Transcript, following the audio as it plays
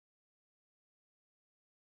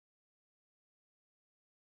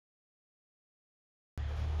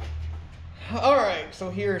All right, so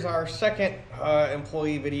here's our second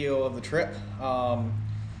employee video of the trip.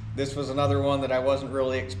 This was another one that I wasn't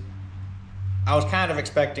really, I was kind of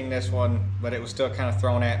expecting this one, but it was still kind of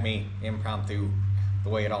thrown at me impromptu, the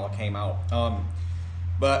way it all came out.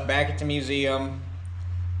 But back at the museum,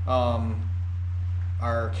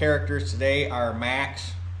 our characters today are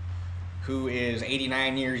Max, who is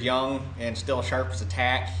 89 years young and still sharp as a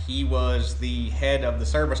tack. He was the head of the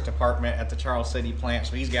service department at the Charles City plant,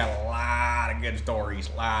 so he's got a lot of good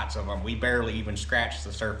stories, lots of them. We barely even scratched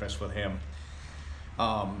the surface with him.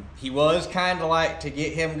 He was kind of like, to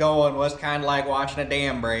get him going, was kind of like watching a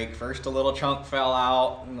dam break. First a little chunk fell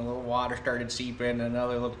out and a little water started seeping, and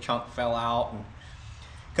another little chunk fell out, and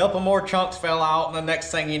a couple more chunks fell out, and the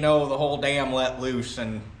next thing you know, the whole dam let loose,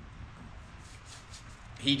 and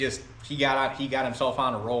he got himself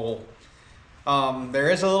on a roll. There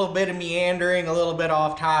is a little bit of meandering, a little bit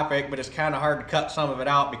off topic, but it's kind of hard to cut some of it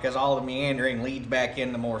out because all the meandering leads back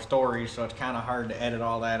into more stories, so it's kind of hard to edit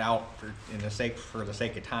all that out for the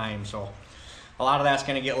sake of time. So a lot of that's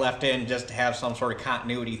going to get left in just to have some sort of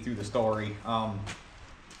continuity through the story. So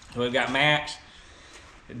we've got Max.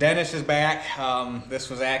 Dennis is back.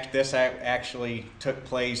 This actually took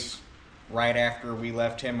place right after we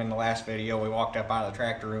left him in the last video. We walked up out of the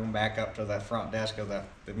tractor room back up to the front desk of the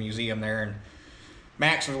museum there, and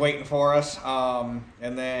Max was waiting for us. And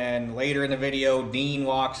then later in the video, Dean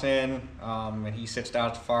walks in, and he sits down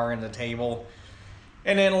at the far end of the table.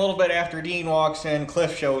 And then a little bit after Dean walks in,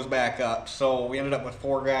 Cliff shows back up. So we ended up with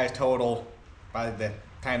 4 guys total by the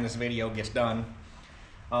time this video gets done.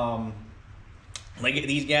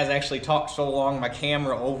 These guys actually talked so long my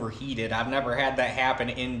camera overheated. I've never had that happen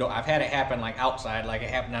indoor. I've had it happen like outside, like it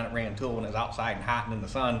happened down at Rantoul when it was outside and hot and in the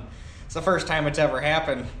sun. It's the first time it's ever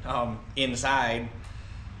happened inside.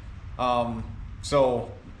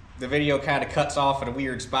 So the video kind of cuts off at a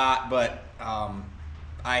weird spot, but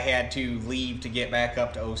I had to leave to get back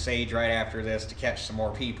up to Osage right after this to catch some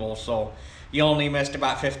more people. So you only missed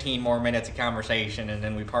about 15 more minutes of conversation, and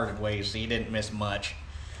then we parted ways, so you didn't miss much.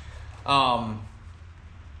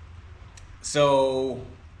 So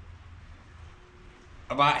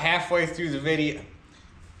about halfway through the video,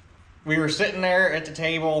 we were sitting there at the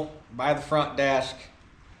table by the front desk,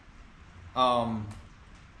 and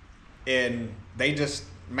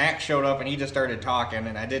Max showed up and he just started talking,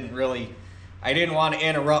 and I didn't want to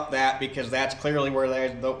interrupt that because that's clearly where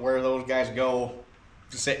those guys go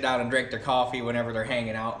to sit down and drink their coffee whenever they're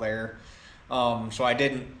hanging out there. So I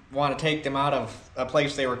didn't want to take them out of a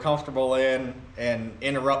place they were comfortable in and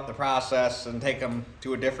interrupt the process and take them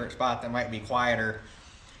to a different spot that might be quieter.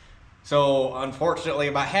 So unfortunately,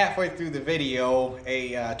 about halfway through the video,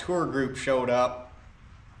 a tour group showed up,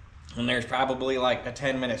 and there's probably like a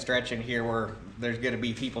 10-minute stretch in here where there's going to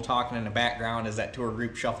be people talking in the background as that tour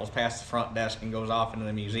group shuffles past the front desk and goes off into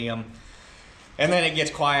the museum. And then it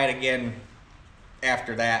gets quiet again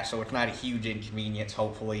after that, so it's not a huge inconvenience,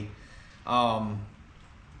 hopefully.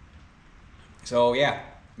 So yeah,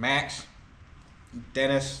 Max,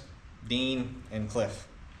 Dennis, Dean, and Cliff.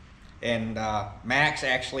 And Max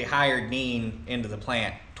actually hired Dean into the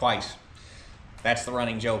plant twice. That's the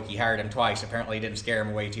running joke. He hired him twice. Apparently it didn't scare him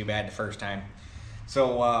away too bad the first time.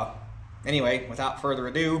 So anyway, without further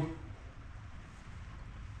ado,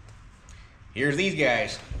 here's these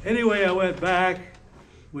guys. Anyway, I went back.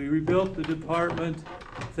 We rebuilt the department.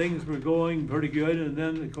 Things were going pretty good, and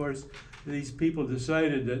then of course these people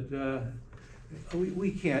decided that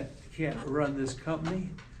we can't run this company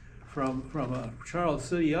from Charles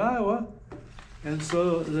City, Iowa, and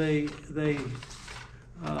so they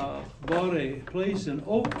bought a place in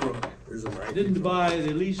Oak Brook. Didn't buy,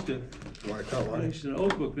 they leased it. Leased an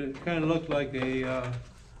Oak Brook. It kind of looked like a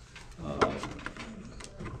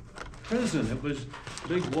prison. It was a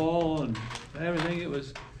big wall and everything. It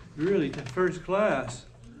was really first class.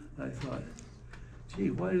 I thought,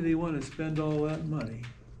 gee, why do they want to spend all that money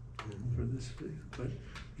for this thing? But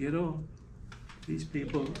you know, these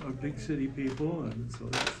people are big city people, and so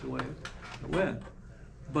that's the way it went.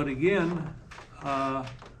 But again, I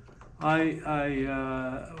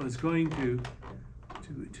was going to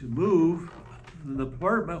move, and the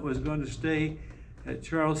department was going to stay at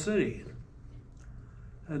Charles City.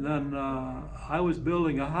 And then I was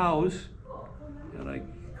building a house, and I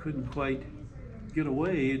couldn't quite get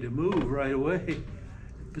away to move right away.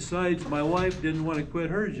 Besides, my wife didn't want to quit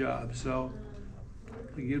her job, so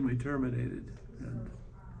again we terminated.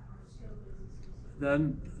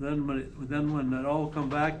 And then when it all come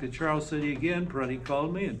back to Charles City again, Freddie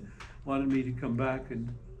called me and wanted me to come back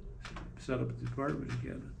and set up a department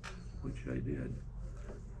again, which I did.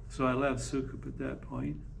 So I left Sukup at that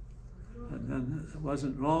point. And then it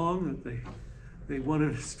wasn't long that they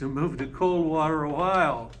wanted us to move to Coldwater,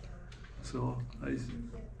 Ohio. So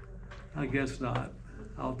I guess not.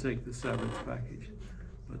 I'll take the severance package.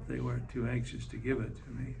 But they weren't too anxious to give it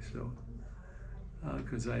to me, so,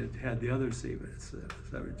 because I had the other severance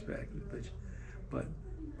package. But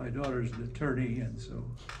my daughter's an attorney, and so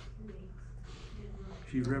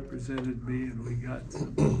she represented me, and we got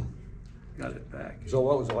it back. So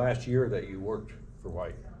what was the last year that you worked for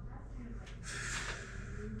White?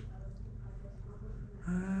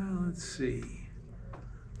 Let's see.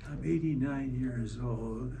 I'm 89 years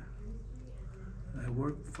old. I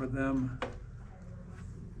worked for them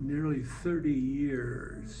nearly 30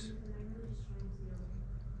 years.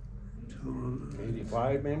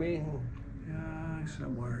 85 maybe? Yeah,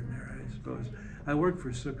 somewhere in there, I suppose. I worked for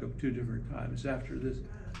Sukup 2 different times. After this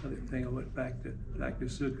other thing, I went back to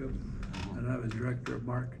Sukup, and I was director of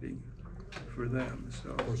marketing for them. So,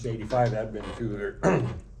 Of course, 85, that'd been 2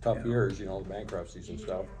 tough years, you know, bankruptcies and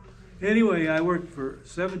stuff. anyway, I worked for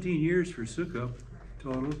 17 years for Sukup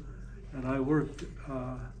total, and I worked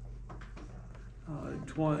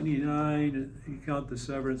 29, you count the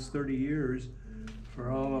severance, 30 years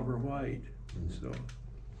for Oliver White. So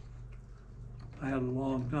I had a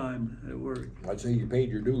long time at work. I'd say you paid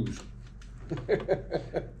your dues.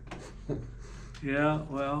 Yeah,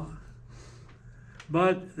 well,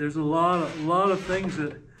 but there's a lot of things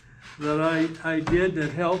that I did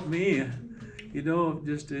that helped me, you know,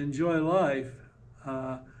 just to enjoy life.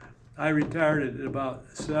 I retired at about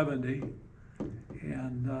 70,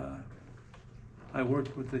 and I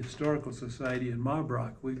worked with the Historical Society in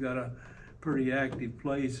Marbach. We've got a pretty active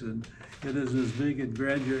place, and it isn't as big and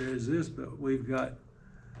grandeur as this, but we've got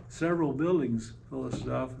several buildings full of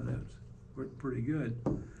stuff, and it's worked pretty good.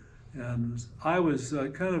 And I was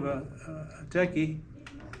kind of a techie,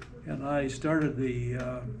 and I started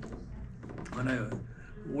when I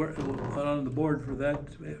went on the board for that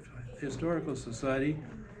Historical Society,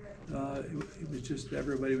 it was just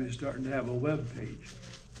everybody was starting to have a web page.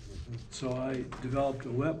 So I developed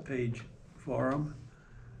a web page for them,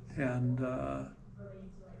 and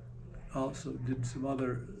also did some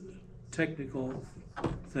other technical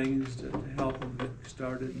things to help them get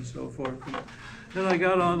started and so forth. And then I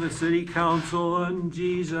got on the city council, and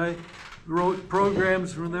geez, I wrote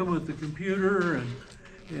programs for them with the computer,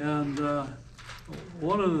 and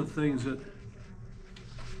one of the things that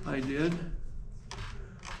I did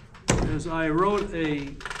is I wrote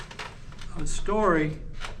a story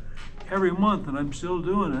every month, and I'm still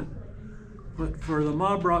doing it, but for the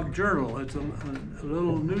Marbach Journal. It's a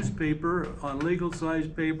little newspaper on legal size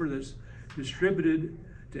paper that's distributed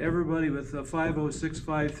to everybody with a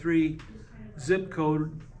 50653 zip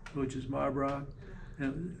code, which is Marbach,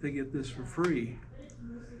 and they get this for free.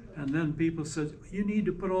 And then people said, you need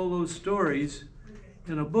to put all those stories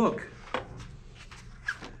in a book.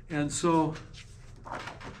 And so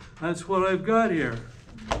that's what I've got here.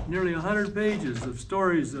 Nearly 100 pages of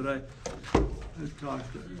stories that I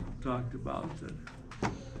talked about.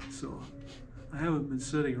 So I haven't been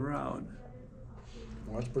sitting around.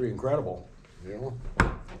 Well, that's pretty incredible, you know.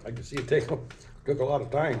 I can see it took a lot of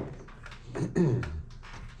time.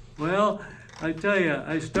 Well, I tell you,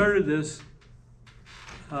 I started this,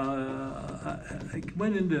 I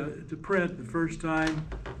went into print the first time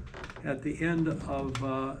at the end of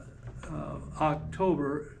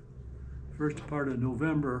October, first part of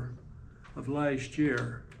November of last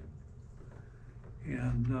year.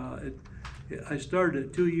 And I started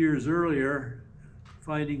it 2 years earlier,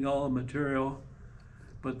 finding all the material,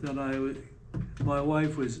 but then my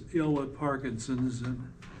wife was ill with Parkinson's,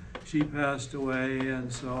 and she passed away,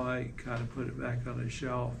 and so I kind of put it back on a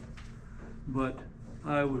shelf. But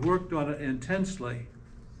I worked on it intensely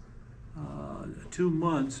 2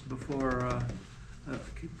 months before I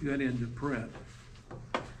got into print.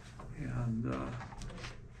 And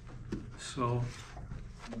so,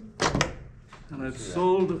 and I've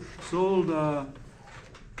sold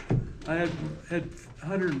I had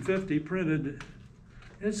 150 printed.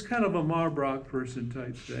 It's kind of a Marbach person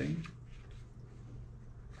type thing.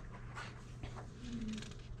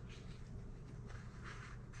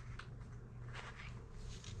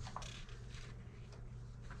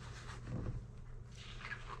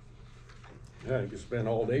 Yeah, you could spend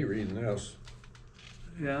all day reading this.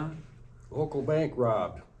 Yeah. Local bank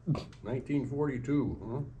robbed,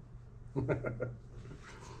 1942, huh?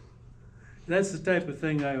 That's the type of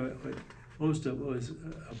thing most of it was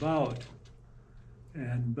about.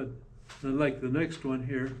 But like the next one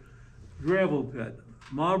here, gravel pit.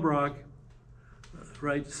 Marbach,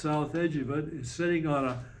 right south edge of it, is sitting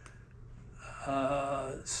on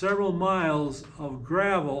several miles of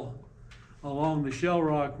gravel along the Shell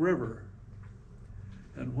Rock River.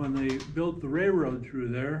 And when they built the railroad through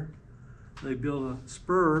there, they built a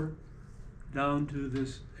spur down to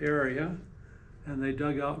this area, and they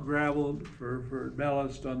dug out gravel for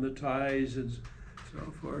ballast on the ties and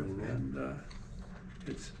so forth. And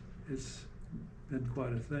it's been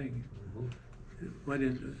quite a thing. It went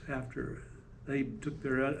into, after they took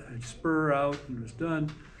their spur out and was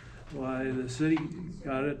done, why the city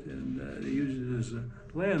got it and they used it as a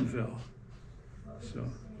landfill. So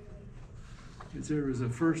there was a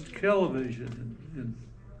first television in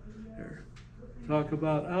there. Talk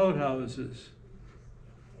about outhouses.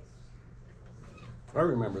 I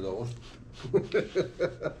remember those.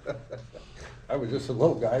 I was just a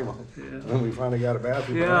little guy when we finally got a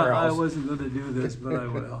bathroom in our Yeah, I house. wasn't gonna do this, but I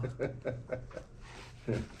will.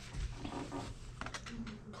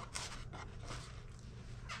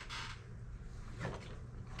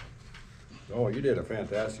 Oh, you did a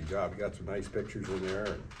fantastic job. You got some nice pictures in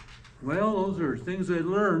there. Well, those are things I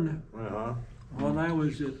learned Uh-huh. when I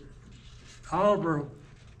was at Oliver,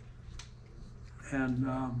 and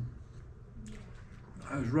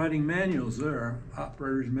I was writing manuals there,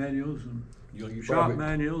 operators manuals and You shop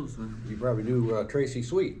manuals, and You probably knew Tracy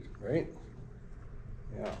Sweet, right?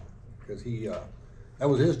 Yeah, because that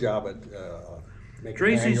was his job at making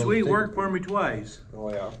Tracy manuals, Sweet taking- worked for me twice.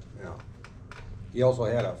 Oh yeah, yeah. He also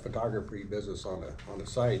had a photography business on the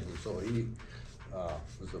side, and so he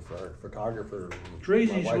was a photographer. My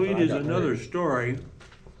Tracy wife and Sweet I is got another married. story.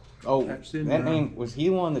 Oh, That's in, that name, was he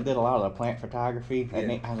the one that did a lot of the plant photography? That Yeah.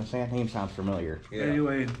 name, I was saying, that name sounds familiar. Yeah.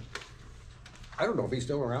 Anyway, I don't know if he's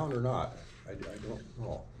still around or not. I don't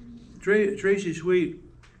know. Tracy Sweet,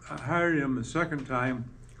 I hired him the second time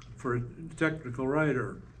for a technical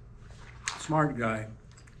writer, smart guy.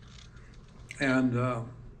 And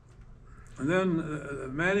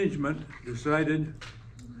then management decided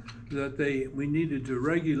that we needed to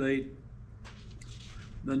regulate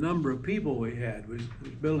the number of people we had. We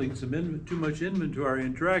was building too much inventory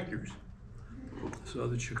in tractors. So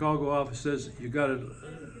the Chicago office says, you gotta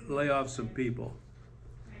lay off some people.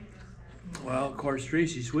 Well, of course,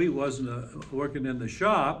 Tracy Sweet wasn't working in the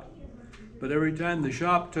shop, but every time the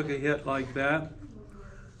shop took a hit like that,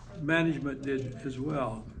 management did as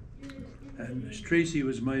well. And Tracy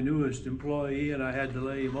was my newest employee, and I had to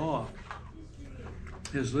lay him off.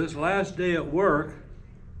 His last day at work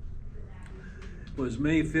was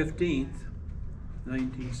May 15th,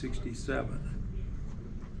 1967.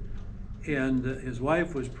 And his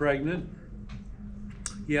wife was pregnant.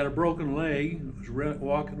 He had a broken leg, was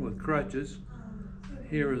walking with crutches.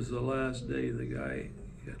 Here was the last day the guy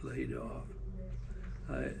got laid off.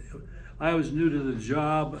 I was new to the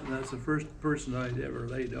job, and that's the first person I'd ever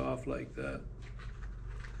laid off like that.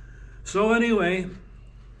 So anyway,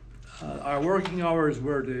 our working hours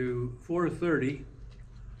were to 4:30,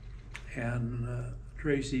 and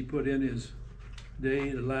Tracy put in his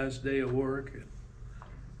day, the last day of work,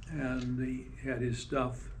 and he had his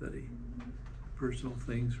stuff personal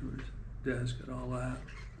things from his desk and all that.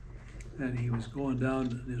 And he was going down,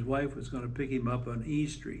 and his wife was going to pick him up on E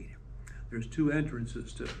Street. There's two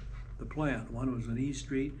entrances to the plant. One was on E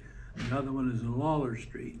Street, and the other one is on Lawler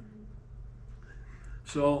Street.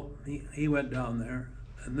 So he went down there,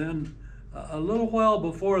 and then a little while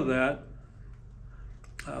before that,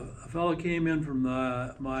 a fellow came in from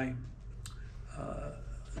the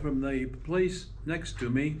place next to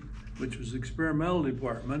me, which was the experimental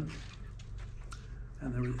department,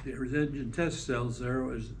 and there was engine test cells there. It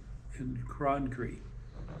was in concrete.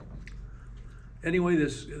 Anyway,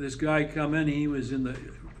 this guy come in. He was in the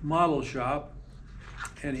model shop,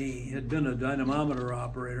 and he had been a dynamometer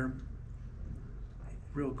operator.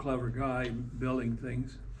 Real clever guy building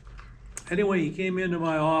things. Anyway, he came into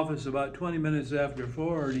my office about 20 minutes after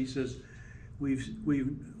 4, and he says, "We've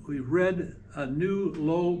read a new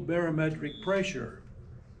low barometric pressure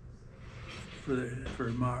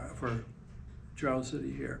for Charles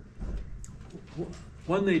City here.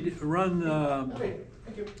 When they run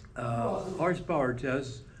horsepower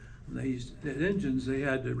tests, these engines, they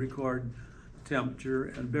had to record temperature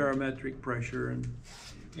and barometric pressure, and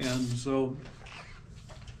so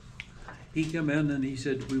he came in and he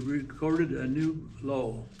said, we recorded a new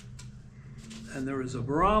low. And there was a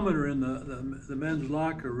barometer in the men's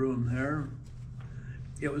locker room there.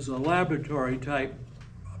 It was a laboratory type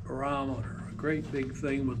barometer, a great big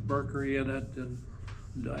thing with mercury in it and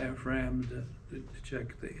diaphragm to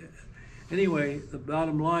check the. Anyway, the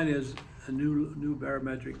bottom line is a new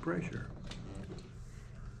barometric pressure.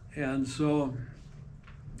 And so,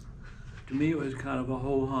 to me, it was kind of a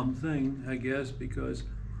ho-hum thing, I guess, because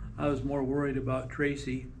I was more worried about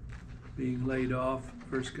Tracy being laid off.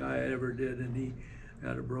 First guy I ever did, and he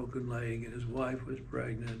had a broken leg, and his wife was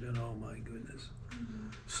pregnant, and oh my goodness.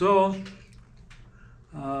 So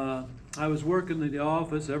I was working in the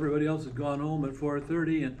office. Everybody else had gone home at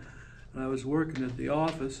 4:30, and I was working at the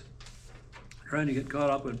office, trying to get caught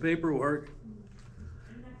up in paperwork.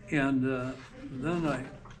 And then I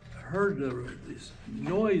heard this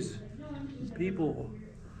noise, people,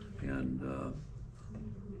 and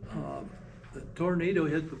the tornado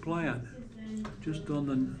hit the plant just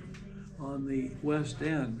on the west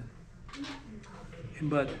end.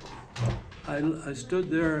 But I stood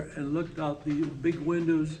there and looked out the big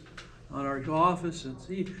windows on our office and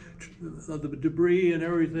see the debris and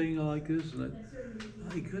everything like this. And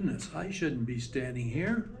my goodness, I shouldn't be standing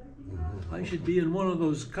here. I should be in one of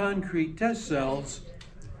those concrete test cells,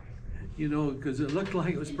 you know, because it looked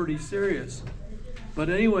like it was pretty serious. But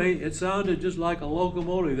anyway, it sounded just like a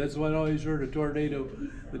locomotive. That's what I always heard a tornado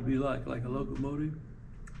would be like a locomotive.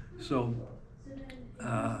 So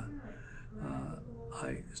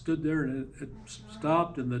I stood there and it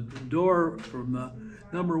stopped, and the door from the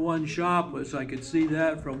 #1 shop was, I could see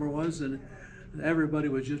that from where it was, and everybody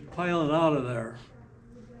was just piling out of there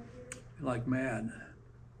like mad.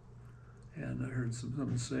 And I heard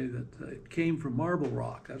someone say that it came from Marble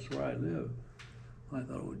Rock. That's where I live. I thought,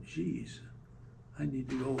 oh geez, I need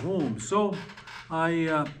to go home. So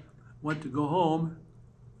I went to go home,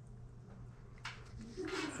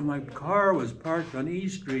 and my car was parked on E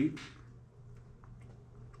Street.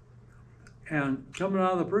 And coming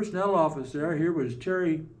out of the personnel office here was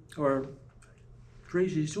Tracy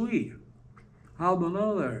Sweet. How'd I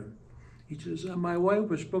know there? He says, my wife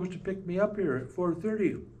was supposed to pick me up here at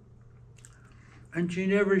 4:30, and she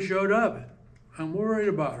never showed up. I'm worried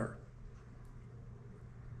about her.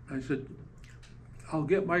 I said, I'll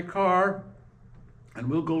get my car and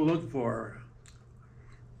we'll go look for her.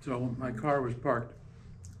 So my car was parked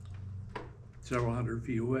several hundred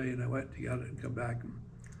feet away, and I went to get it and come back and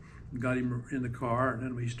got him in the car, and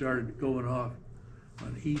then we started going off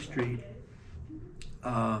on E Street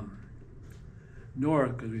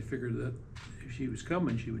north, because we figured that if she was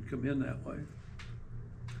coming, she would come in that way.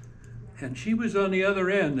 And she was on the other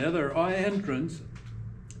end, the other entrance,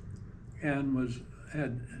 and was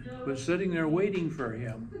sitting there waiting for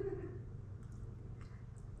him.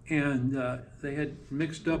 And they had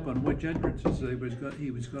mixed up on which entrances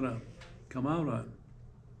he was going to come out on.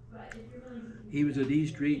 He was at E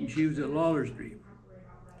Street and she was at Lawler Street.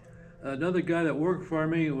 Another guy that worked for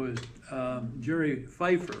me was Jerry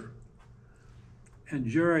Pfeiffer, and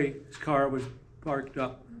Jerry's car was parked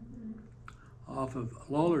up off of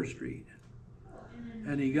Lawler Street.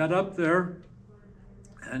 And he got up there,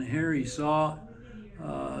 and here he saw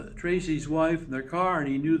Tracy's wife in their car, and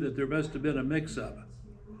he knew that there must have been a mix-up.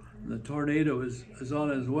 The tornado is on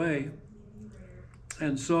his way.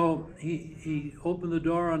 And so he opened the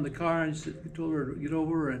door on the car and told her to get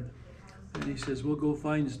over, and he says, we'll go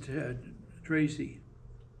find Tracy.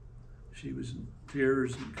 She was in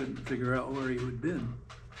tears and couldn't figure out where he had been.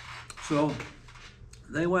 So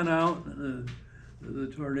they went out, and the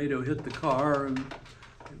tornado hit the car,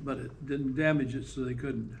 but it didn't damage it, so they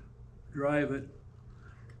couldn't drive it.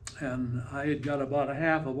 And I had got about a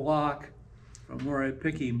half a block from where I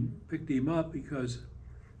picked him up, because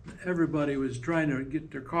everybody was trying to get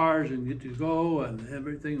their cars and get to go, and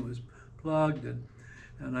everything was plugged, and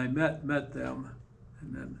I met them,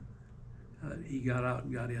 and then he got out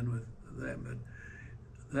and got in with them. But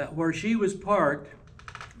that where she was parked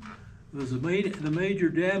was the major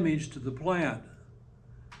damage to the plant.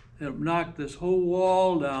 It knocked this whole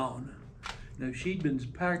wall down. And if she'd been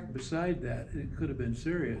parked beside that, it could have been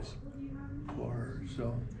serious for her.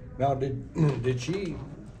 So Now, did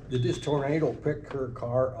this tornado pick her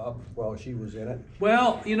car up while she was in it?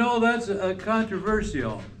 well, you know, that's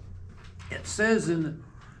controversial. It says in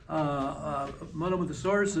one of the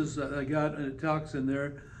sources that I got, and it talks in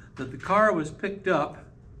there, that the car was picked up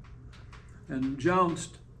and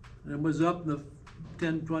jounced, and was up in the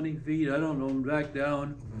 10, 20 feet, I don't know, and back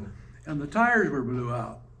down, and the tires were blew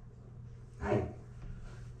out.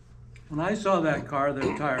 When I saw that car, the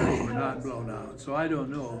tires were not blown out, so I don't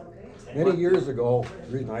know. Many years ago,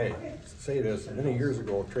 the reason I say this, many years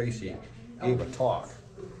ago, Tracy gave a talk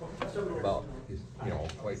about his,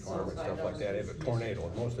 White Farm and stuff like that, in a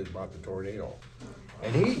tornado, mostly about the tornado.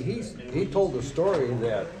 And he told the story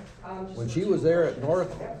that when she was there at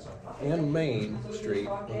North and Main Street,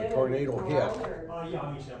 when the tornado hit,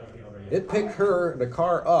 it picked the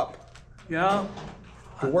car up Yeah,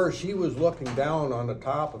 to where she was looking down on the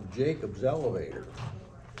top of Jacob's elevator.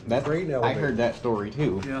 That, Freight I elevator. heard that story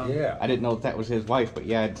too. Yeah. Yeah. I didn't know if that was his wife, but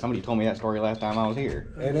yeah, somebody told me that story last time I was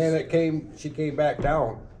here. And then she came back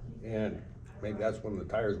down, and maybe that's when the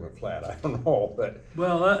tires went flat, I don't know, but,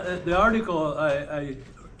 Well, the article I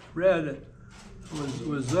read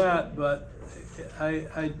was that, but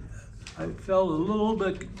I felt a little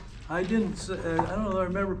bit, I didn't say, I don't know, I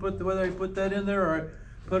remember whether I put that in there or I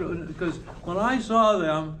put it, because when I saw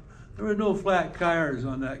them, there were no flat tires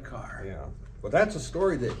on that car. yeah. Well, that's a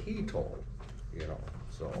story that he told, you know,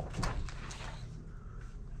 so.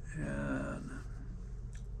 And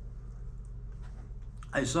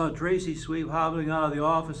I saw Tracy Sweep hobbling out of the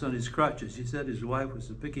office on his crutches. He said his wife was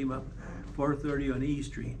to pick him up 4:30 on E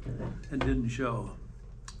Street and didn't show.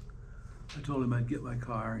 I told him I'd get my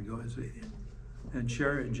car and go and see him. And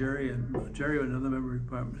Jerry, another member of the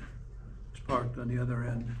department, was parked on the other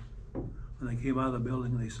end. When they came out of the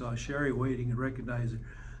building, they saw Sherry waiting and recognized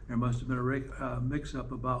there must have been a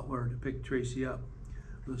mix-up about where to pick Tracy up.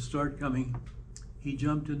 With the start coming, he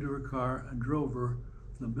jumped into her car and drove her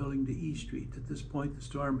from the building to E Street. At this point, the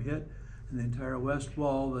storm hit and the entire west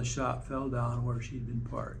wall of the shop fell down where she'd been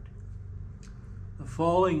parked. The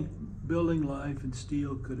falling building life and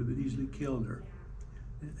steel could have easily killed her.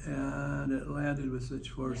 And it landed with such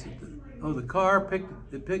force that the car picked,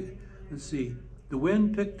 let's see, the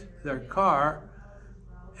wind picked their car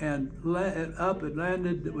and it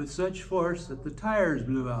landed with such force that the tires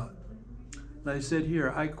blew out. And I said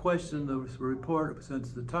here, I questioned the report since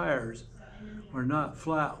the tires were not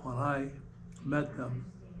flat when I met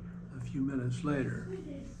them a few minutes later.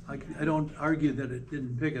 I don't argue that it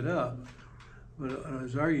didn't pick it up, but I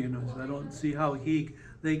was arguing, I don't see how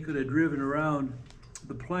they could have driven around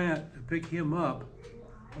the plant to pick him up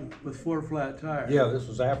with 4 flat tires. Yeah, this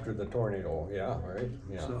was after the tornado, yeah, right?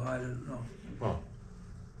 Yeah. So I didn't know.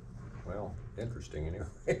 Well, interesting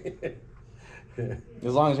anyway.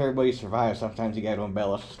 As long as everybody survives, sometimes you got to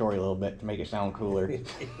embellish the story a little bit to make it sound cooler.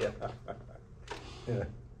 Yeah. Yeah.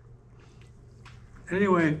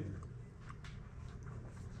 Anyway,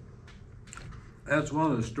 that's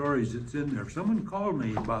one of the stories that's in there. Someone called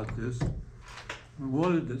me about this and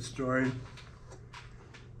wanted this story.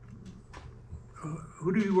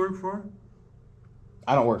 Who do you work for?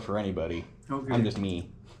 I don't work for anybody. Okay. I'm just me.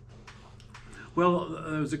 Well,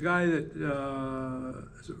 there's a guy that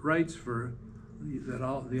writes for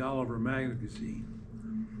the Oliver magazine,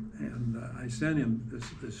 and I sent him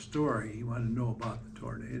this story. He wanted to know about the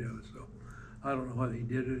tornado, so I don't know whether he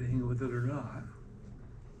did anything with it or not.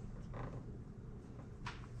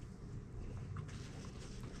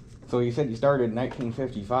 So you said you started in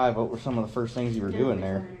 1955. What were some of the first things you were doing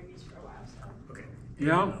there? Okay.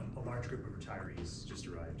 Yeah. A large group of retirees just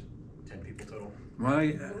arrived, 10 people total. Well,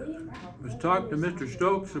 I was talking to Mr.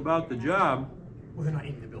 Stokes about the job. Well, they're not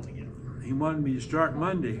in the building yet. He wanted me to start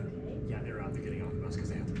Monday. Yeah, they're out there getting off the bus because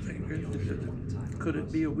they have to take them at a time. Could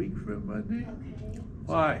it be a week from Monday?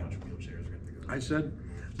 Why? A bunch of wheelchairs are going to go. I said,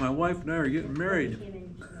 my wife and I are getting married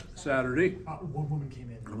Saturday. One woman came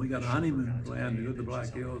in. And we got a honeymoon plan to go to the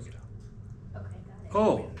Black Hills.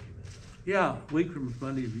 Oh, yeah, a week from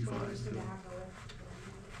Monday would be fine too.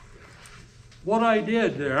 What I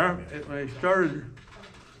did there, I started,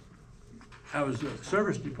 I was a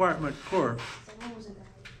service department clerk,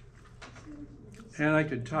 and I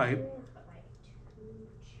could type.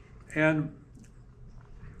 And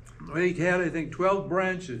we had, I think, 12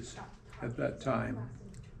 branches at that time.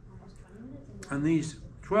 And these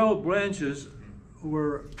 12 branches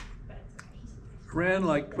ran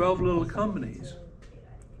like 12 little companies.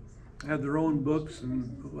 Had their own books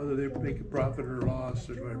and whether they make a profit or loss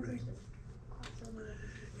or everything.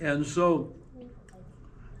 And so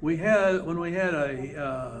when we had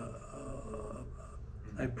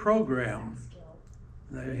a program,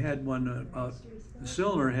 they had one about the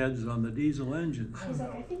cylinder heads on the diesel engines.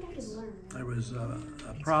 There was a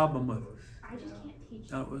problem with,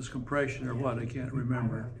 it was compression or what, I can't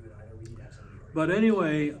remember. But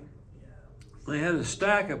anyway, they had a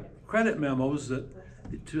stack of credit memos that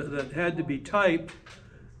had to be typed,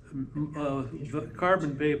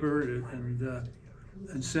 carbon paper,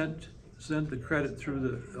 and sent the credit through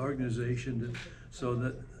the organization so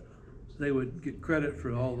that they would get credit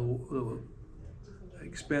for all the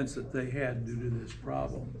expense that they had due to this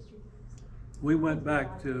problem. We went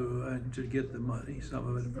back to get the money, some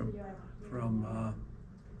of it from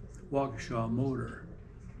Waukesha Motor.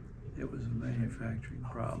 It was a manufacturing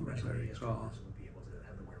problem, as I recall.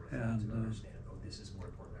 And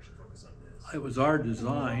it was our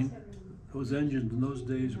design. Those engines in those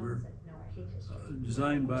days were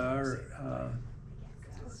designed by our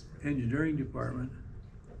engineering department,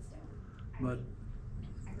 but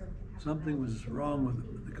something was wrong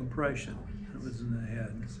with the compression that was in the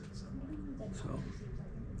head. So,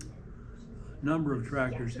 a number of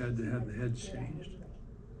tractors had to have the heads changed.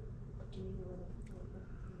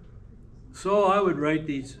 So I would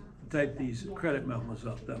type these credit memos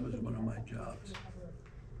up. That was one of my jobs.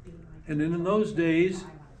 And then in those days,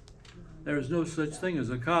 there was no such thing as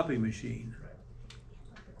a copy machine.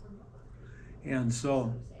 And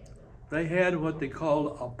so they had what they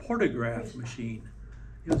called a portograph machine.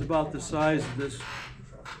 It was about the size of this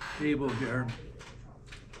table here.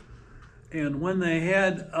 And when they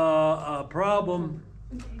had a problem,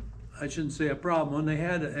 I shouldn't say a problem, when they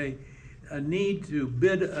had a need to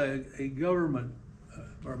bid a government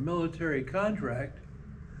or military contract,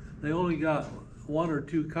 they only got 1 or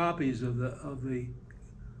 2 copies of the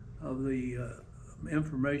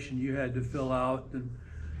information you had to fill out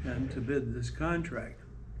and to bid this contract.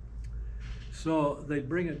 So they'd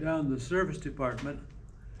bring it down to the service department,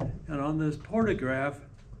 and on this portograph,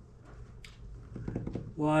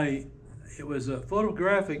 why, it was a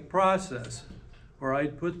photographic process where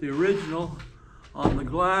I'd put the original on the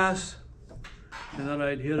glass, and then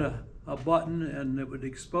I'd hit a button and it would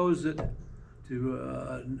expose it to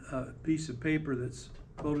a piece of paper that's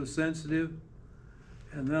photosensitive.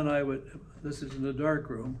 And then I would, this is in the dark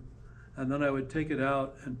room, and then I would take it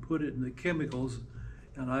out and put it in the chemicals,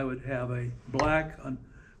 and I would have a black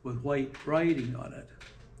with white writing on it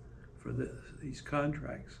for these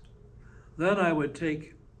contracts. Then I would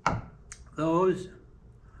take those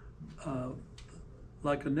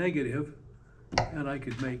like a negative, and I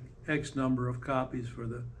could make X number of copies for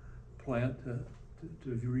the plant to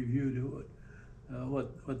review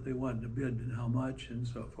what they wanted to bid and how much and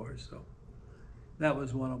so forth. So that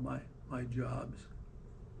was one of my jobs.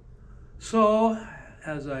 So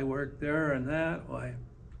as I worked there and that, why,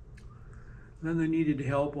 then they needed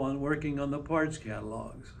help on working on the parts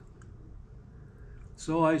catalogs.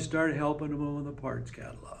 So I started helping them on the parts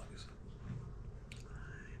catalogs.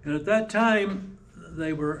 And at that time,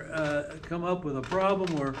 they were come up with a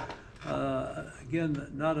problem where, again,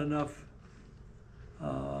 not enough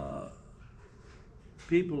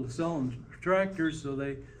people selling tractors, so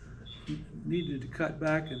they needed to cut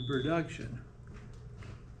back in production.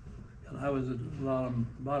 And I was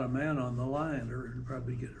about a man on the line, or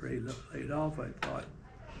probably get laid off, I thought.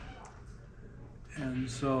 And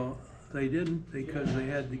so they didn't, because they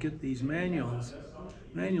had to get these manuals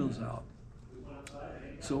out.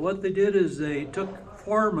 So what they did is they took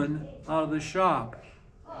foremen out of the shop.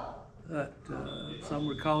 That some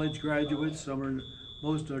were college graduates,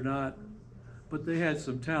 most are not, but they had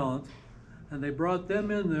some talent, and they brought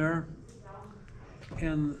them in there,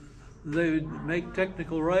 and they would make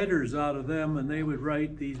technical writers out of them, and they would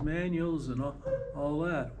write these manuals and all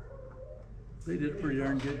that. They did a pretty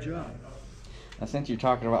darn good job. Now, since you're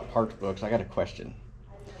talking about parts books, I got a question.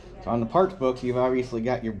 So on the parts books, you've obviously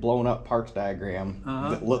got your blown up parts diagram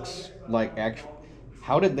that looks like actual.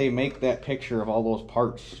 How did they make that picture of all those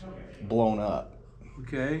parts blown up?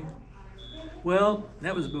 Okay. Well,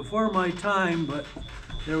 that was before my time, but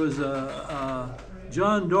there was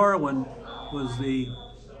John Darwin was the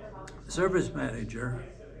service manager,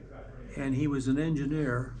 and he was an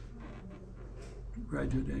engineer,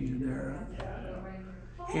 graduate engineer,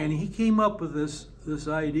 and he came up with this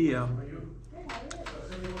idea.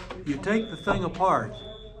 You take the thing apart,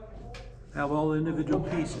 have all the individual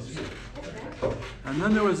pieces, and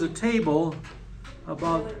then there was a table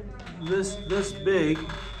about this big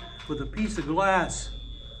with a piece of glass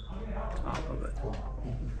top of it,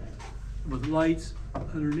 with lights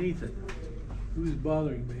underneath it. Who's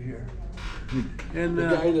bothering me here? And The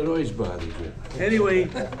guy that always bothers you. anyway,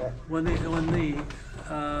 when they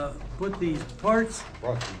put these parts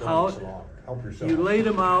out, Help yourself. you laid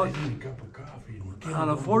them out I need a cup of coffee. on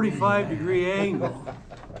a 45-degree angle.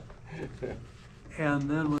 And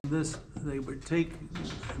then with this, they would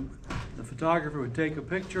the photographer would take a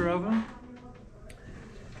picture of them,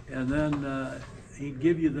 and then he'd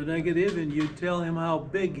give you the negative, and you'd tell him how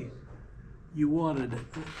big you wanted it.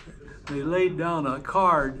 They laid down a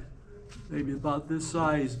card, maybe about this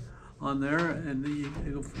size, on there, and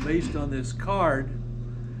based on this card,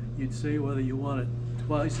 you'd say whether you want it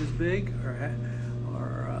twice as big or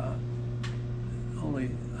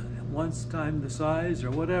only once time the size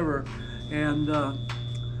or whatever. And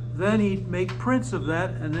then he'd make prints of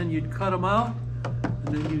that, and then you'd cut them out,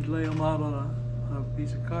 and then you'd lay them out on a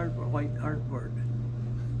piece of cardboard, white cardboard.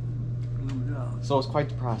 Glue them down. So it's quite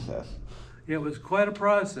the process. It was quite a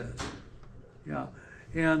process, yeah.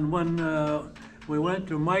 And when we went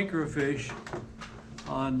to microfiche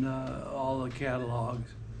on all the catalogs,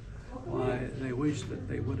 why, they wished that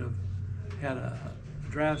they would have had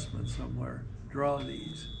draftsman somewhere draw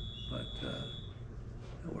these, but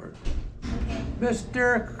it worked.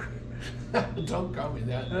 Mr. Don't call me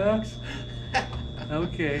that. Huh?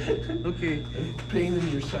 Okay. Pain in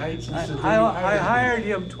your sides. I hired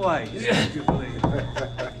him twice, would you believe?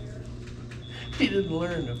 He didn't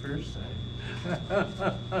learn the first time.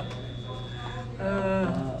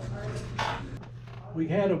 We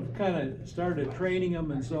had him kind of started training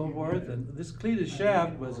him and so forth, and this Cletus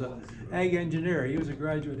Shaft was an ag engineer. He was a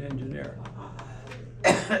graduate engineer.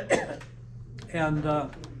 And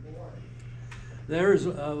there was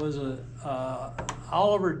a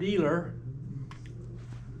Oliver dealer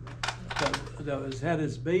that had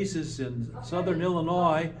his basis in southern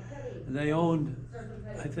Illinois, and they owned,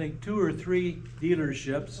 I think, 2 or 3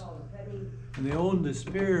 dealerships, and they owned the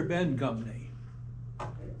Spear Bend Company.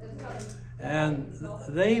 And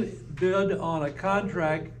they bid on a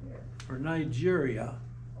contract for Nigeria,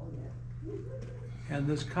 and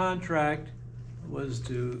this contract was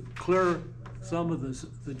to clear some of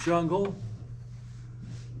the jungle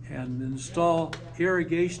and install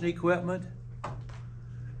irrigation equipment.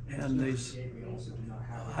 And they,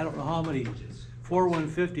 I don't know how many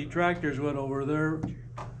 4-150 tractors went over there.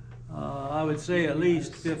 I would say at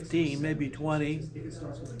least 15, maybe 20.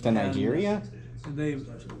 To Nigeria? And they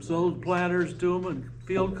sold planters to them and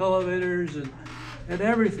field cultivators and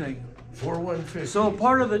everything. 4-150. So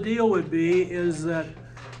part of the deal would be is that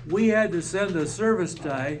we had to send a service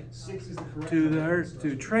guy to there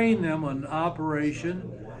to train them on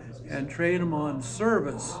operation and train them on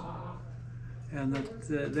service. And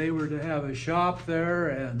that they were to have a shop there,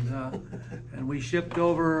 and we shipped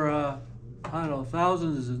over I don't know,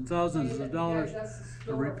 thousands and thousands of dollars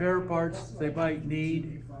of repair parts they might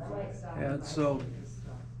need. And so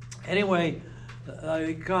anyway,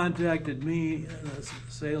 they contacted me, the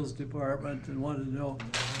sales department, and wanted to know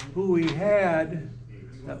who we had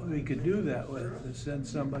that we could do that with, to send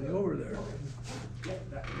somebody over there.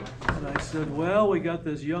 And I said, well, we got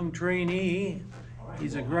this young trainee.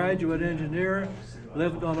 He's a graduate engineer,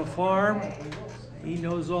 lived on a farm. He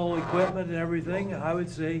knows all equipment and everything. I would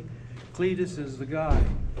say Cletus is the guy.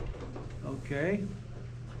 Okay?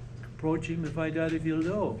 Approach him and find out if he'll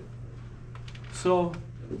know. So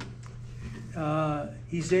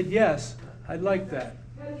he said, yes, I'd like that.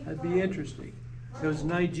 That'd be interesting. It was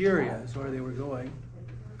Nigeria, is where they were going.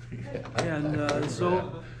 And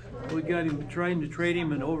so we got him trying to train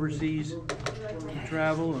him in overseas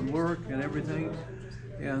travel and work and everything.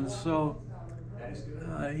 And so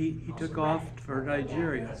he took off for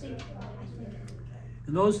Nigeria.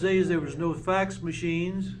 In those days, there was no fax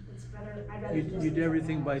machines. You did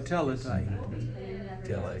everything by teletype.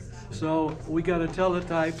 So we got a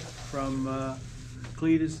teletype from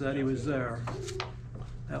Cletus that he was there.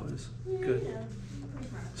 That was good.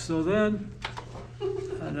 So then,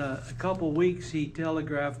 in a couple weeks, he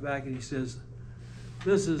telegraphed back and he says,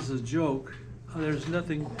 this is a joke. There's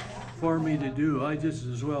nothing for me to do. I just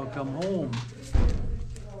as well come home.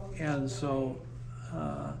 And so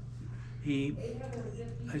I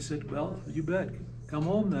said, well, you bet, come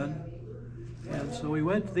home then. And so we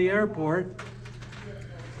went to the airport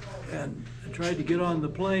and tried to get on the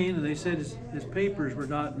plane, and they said his papers were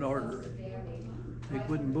not in order. They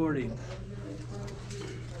couldn't board him.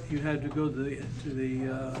 You had to go to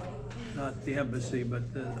the not the embassy,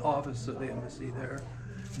 but the office of the embassy there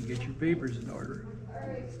and get your papers in order.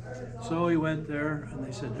 So he went there, and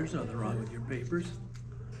they said, there's nothing wrong with your papers.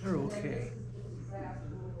 They're okay.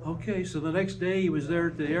 Okay, so the next day he was there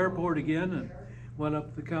at the airport again and went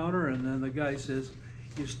up the counter, and then the guy says,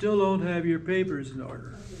 you still don't have your papers in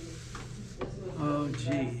order. Oh,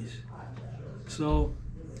 geez. So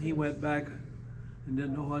he went back and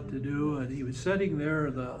didn't know what to do, and he was sitting there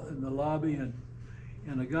in the lobby, and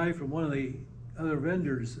a guy from one of the other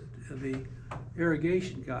vendors, the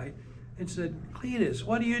irrigation guy, and said, Cletus,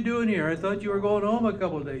 what are you doing here? I thought you were going home a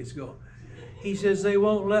couple of days ago. He says, they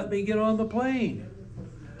won't let me get on the plane.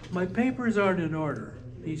 My papers aren't in order.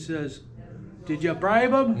 He says, did you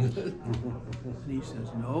bribe him? And he says,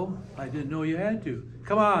 no, I didn't know you had to.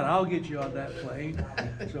 Come on, I'll get you on that plane.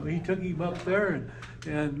 So he took him up there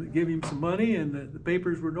and gave him some money, and the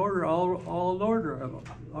papers were in order, all in order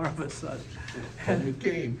all of a sudden. And it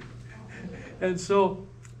came. And so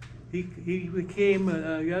he came,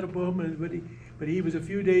 got a boom, but he was a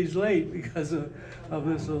few days late because of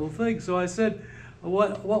this little thing. So I said,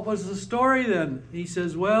 what was the story then? He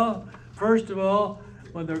says, well, first of all,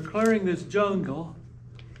 when they're clearing this jungle,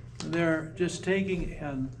 they're just taking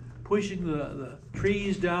and pushing the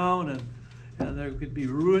trees down, and there could be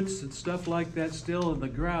roots and stuff like that still in the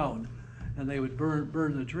ground, and they would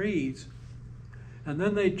burn the trees. And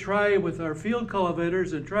then they try with our field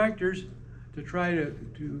cultivators and tractors to try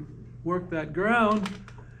to work that ground,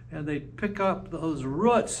 and they'd pick up those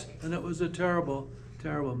roots, and it was a terrible,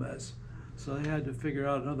 terrible mess. So they had to figure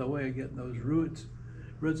out another way of getting those roots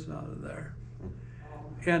out of there.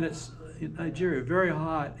 And it's in Nigeria, very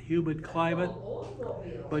hot, humid climate,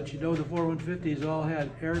 but you know the 4150s all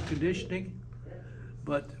had air conditioning,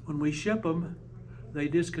 but when we ship them, they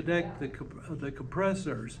disconnect the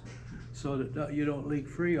compressors so that you don't leak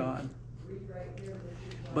Freon.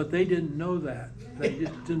 But they didn't know that. They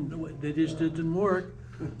just didn't work.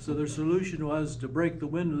 So their solution was to break the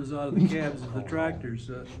windows out of the cabs of the tractors.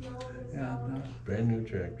 Brand new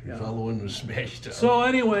tractor. Yeah. All the windows smashed out. So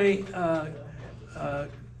anyway,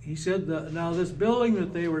 he said that now this building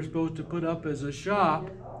that they were supposed to put up as a shop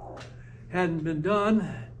hadn't been done,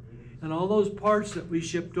 and all those parts that we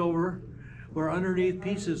shipped over were underneath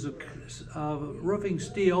pieces of roofing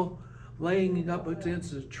steel laying up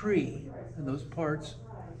against a tree. And those parts,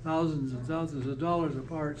 thousands and thousands of dollars of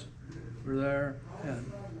parts, were there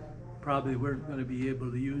and probably weren't going to be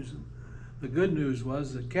able to use them. The good news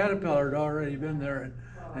was that Caterpillar had already been there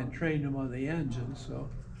and trained them on the engine. So,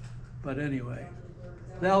 but anyway,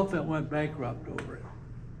 the outfit went bankrupt over it.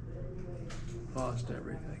 Lost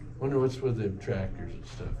everything. Wonder what's with them tractors and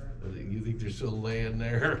stuff. You think they're still laying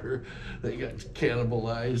there, or they got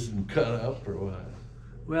cannibalized and cut up, or what?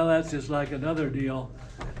 Well, that's just like another deal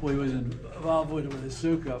we was involved with the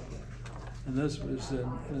Sukup, and this was in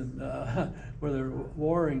where they're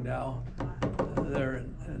warring now. There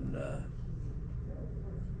in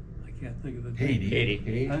I can't think of the name.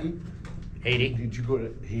 Haiti. Huh? Haiti. Did you go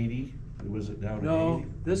to Haiti? Was it down in No,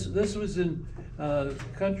 Haiti? this was in a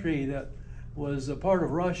country that was a part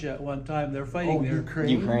of Russia at one time. They're fighting there.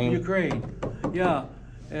 Ukraine. Yeah,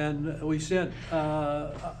 and we sent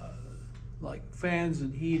like fans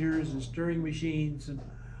and heaters and stirring machines and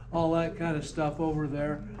all that kind of stuff over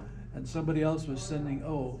there. And somebody else was sending,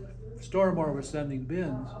 Stormore was sending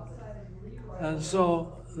bins. And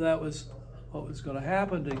so that was what was going to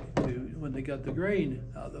happen to when they got the grain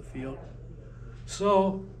out of the field.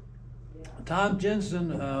 So Tom Jensen,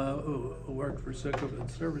 who worked for Sukup,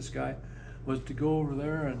 the service guy, was to go over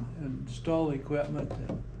there and install the equipment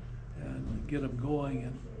and get them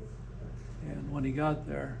going. And when he got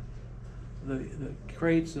there, the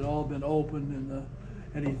crates had all been opened, and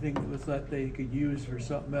anything that was that they could use for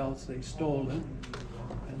something else, they stole it.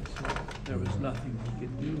 And so there was nothing he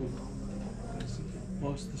could do, because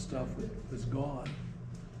most of the stuff was gone.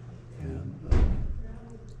 And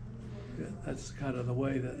that's kind of the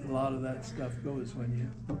way that a lot of that stuff goes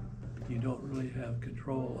when you don't really have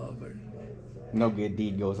control of it. No good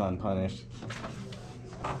deed goes unpunished.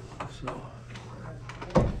 So,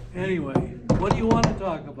 anyway, what do you want to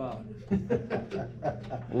talk about?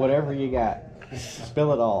 Whatever you got.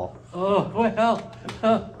 Spill it all. Oh, well.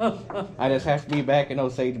 I just have to be back in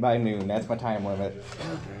Osage by noon. That's my time limit.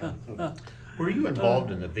 Were you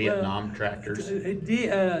involved in the Vietnam tractors?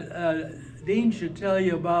 Dean should tell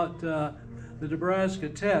you about the Nebraska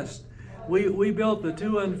test. We built the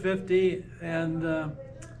 250 and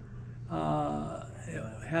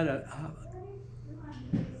had a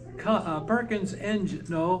Perkins engine.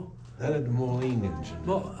 No. That had the Moline engine.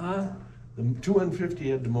 The 250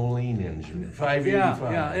 had the Moline engine.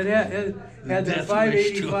 585. Yeah, it had the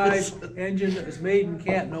 585 engine that was made in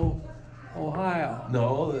Canton, Ohio.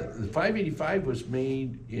 No, the 585 was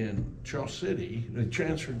made in Charles City. They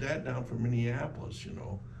transferred that down from Minneapolis, you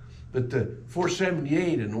know. But the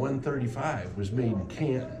 478 and 135 was made in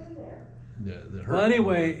Canton. Well,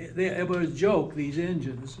 anyway, it was a joke, these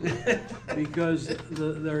engines, because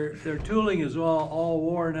their tooling is all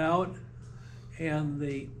worn out, and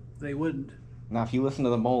they wouldn't. Now, if you listen to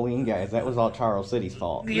the Moline guys, that was all Charles City's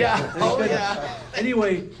fault. Yeah. Oh, yeah.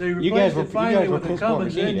 Anyway, they replaced it finally with a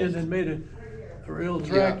Cummins engine and made a real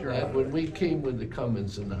tractor. Yeah, when we came with the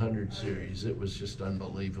Cummins in the 100 series, it was just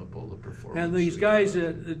unbelievable, the performance. And these guys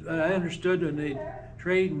that I understood when they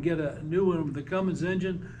trade and get a new one with the Cummins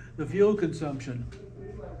engine, the fuel consumption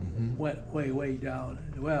went way down.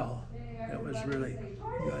 Well, it was really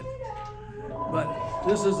good. But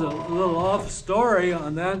this is a little off story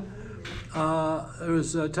on that. There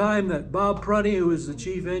was a time that Bob Prunty, who was the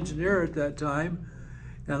chief engineer at that time,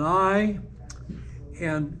 and I,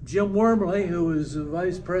 and Jim Wormley, who was the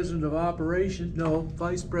vice president of operations,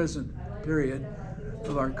 vice president, period,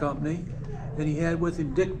 of our company. And he had with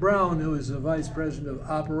him Dick Brown, who was the vice president of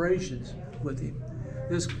operations with him.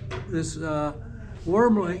 This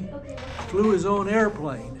Wormley flew his own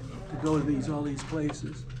airplane to go to all these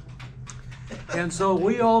places. And so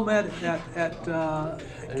we all met at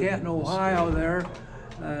Canton, Ohio there,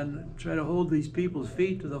 and try to hold these people's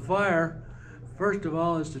feet to the fire. First of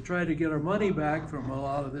all, is to try to get our money back from a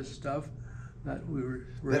lot of this stuff that we were.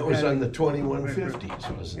 That was on the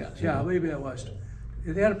 2150s, wasn't it? Yeah, maybe it was.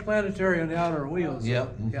 They had a planetary on the outer wheels.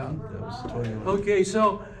 Yep. Yeah. That was 21. Okay,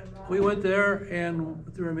 so we went there and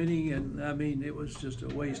through a meeting, and I mean, it was just a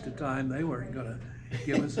waste of time. They weren't gonna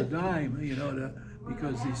give us a dime, you know,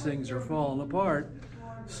 because these things are falling apart.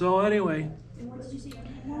 So anyway,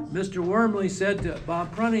 Mr. Wormley said to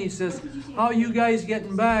Bob Prunty, he says, "How are you guys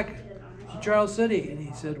getting back to Charles City?" And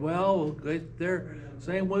he said, "Well, we'll get there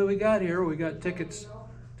same way we got here. We got tickets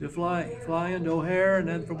to fly into O'Hare, and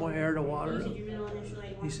then from O'Hare to Waterloo."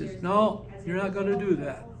 He says, "No, you're not going to do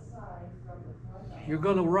that. You're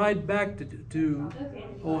going to ride back to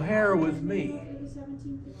O'Hare with me."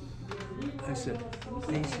 I said,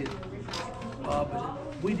 he said, "Bob,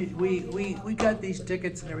 we got these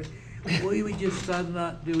tickets and everything. We just did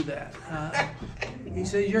not do that." He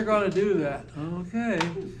says, "You're going to do that." Okay.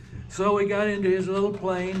 So we got into his little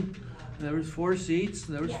plane. There was 4 seats.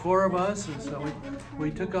 There was 4 of us, and so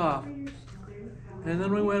we took off. And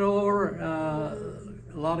then we went over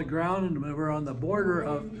a lot of ground, and we were on the border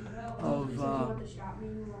of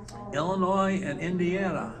Illinois and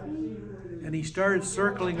Indiana. And he started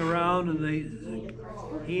circling around, and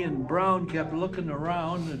he and Brown kept looking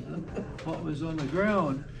around at what was on the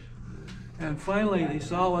ground. And finally, they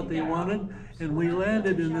saw what they wanted, and we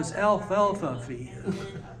landed in this alfalfa field.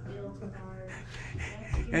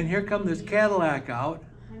 And here come this Cadillac out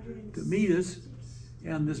to meet us,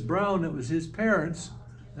 and this Brown, that was his parents,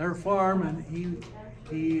 their farm, and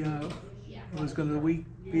he was going to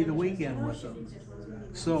be the weekend with them.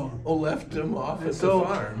 So Left him off at so the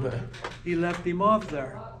farm. he left him off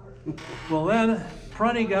there. Well, then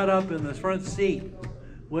Prunty got up in the front seat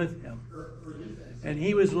with him, and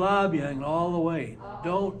he was lobbying all the way.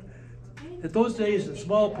 At those days, a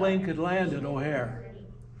small plane could land at O'Hare,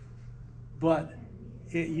 but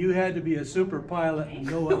you had to be a super pilot and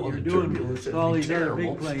know what you're doing with all these other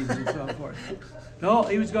big planes and so forth. No,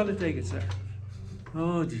 he was going to take us there.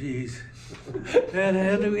 Oh, geez. And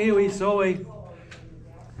anyway, so we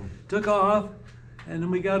took off, and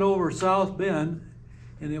then we got over South Bend,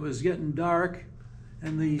 and it was getting dark,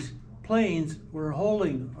 and these planes were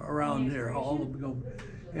holding around there, all of them,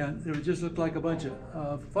 and it just looked like a bunch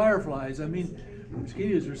of fireflies. I mean,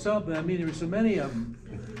 mosquitoes or something. I mean, there were so many of them.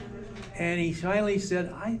 And he finally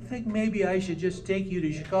said, "I think maybe I should just take you to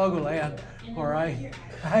Chicagoland, where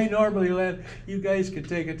I normally land. You guys can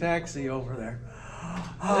take a taxi over there."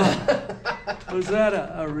 Was that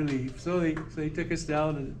a relief? So they took us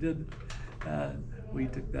down, and we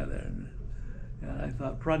took that in. And I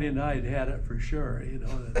thought Prunty and I had it for sure, you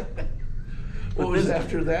know. What was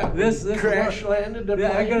after that? This Crash landed the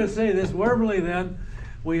plane? I gotta say, this Wormley then,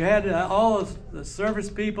 we had all the service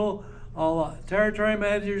people, all the territory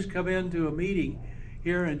managers come into a meeting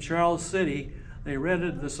here in Charles City. They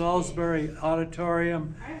rented the Salisbury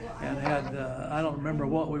Auditorium and had, I don't remember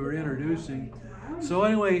what we were introducing. So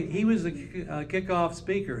anyway, he was the kickoff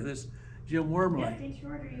speaker, this Jim Wormley.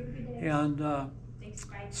 And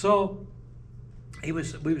so we were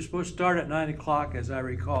supposed to start at 9 o'clock, as I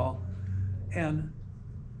recall, and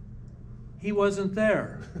he wasn't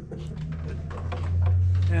there.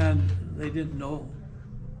 And they didn't know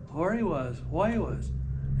where he was, why he was.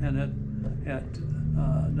 And at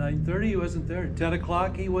 9:30 he wasn't there. At 10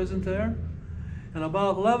 o'clock he wasn't there. And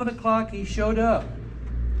about 11 o'clock he showed up.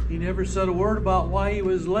 He never said a word about why he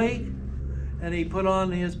was late, and he put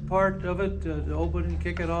on his part of it to open and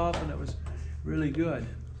kick it off, and it was really good.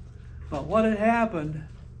 But what had happened,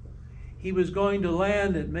 he was going to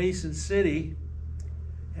land at Mason City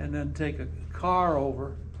and then take a car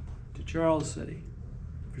over to Charles City.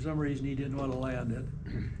 For some reason he didn't want to land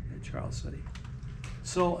at Charles City.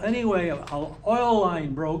 So anyway, an oil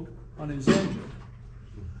line broke on his engine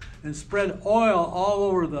and spread oil all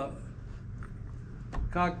over the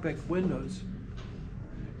cockpit windows.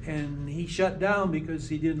 And he shut down because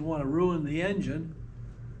he didn't want to ruin the engine.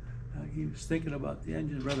 He was thinking about the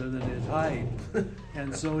engine rather than his hide.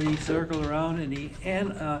 And so he circled around, and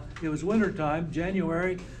it was wintertime,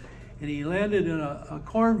 January, and he landed in a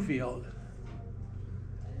cornfield.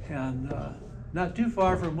 And not too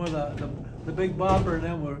far from where the big bopper and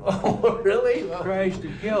them were. Oh, really? Crashed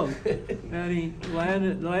and killed. And he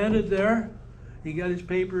landed there. He got his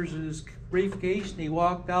papers in his briefcase, and he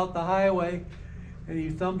walked out the highway, and he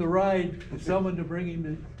thumbed a ride for someone to bring him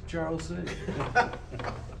to Charles City.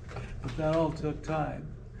 But that all took time.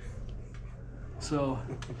 So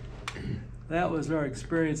that was our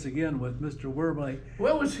experience again with Mr. Wormley.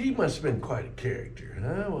 Well, he must have been quite a character,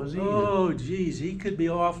 huh? Was he? Oh, geez, he could be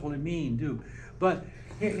awfully mean too. But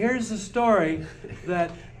here's the story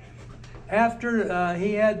that after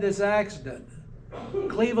he had this accident,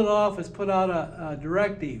 Cleveland office put out a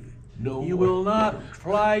directive. No You way. will not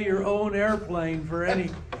fly your own airplane for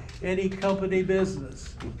any company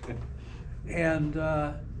business. And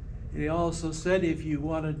he also said if you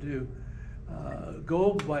wanted to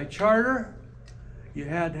go by charter, you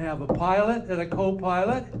had to have a pilot and a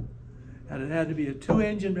co-pilot, and it had to be a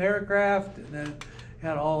 2-engine aircraft, and then it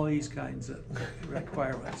had all these kinds of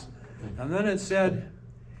requirements. And then it said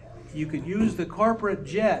you could use the corporate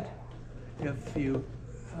jet if it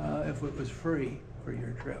was free for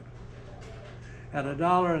your trip at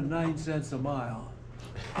 $1.09 a mile.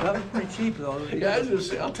 That was pretty cheap though. Yeah, I was gonna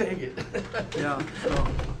say, I'll take it. Yeah, so,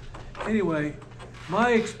 anyway,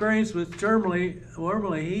 my experience with Wormley,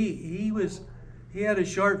 he had a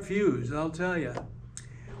short fuse, I'll tell you.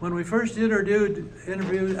 When we first introduced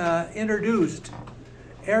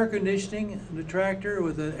air conditioning in the tractor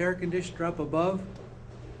with an air conditioner up above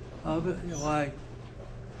of it,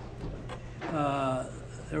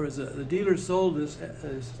 the dealer sold this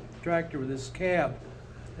tractor with this cab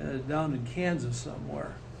down in Kansas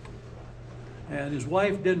somewhere. And his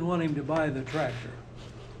wife didn't want him to buy the tractor.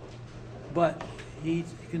 But he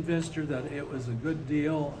convinced her that it was a good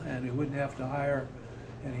deal and he wouldn't have to hire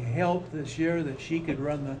any help this year, that she could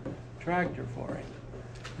run the tractor for him.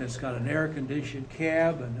 It's got an air-conditioned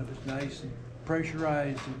cab, and it was nice and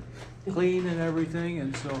pressurized and clean and everything,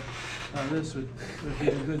 and so this would be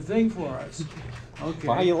a good thing for us. Okay.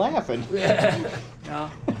 Why are you laughing? Yeah.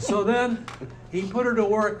 So then he put her to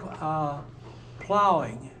work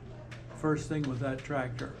plowing first thing with that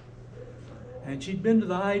tractor. And she'd been to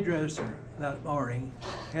the hairdresser that morning,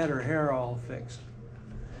 had her hair all fixed.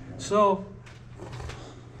 So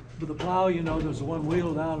with the plow, you know, there's one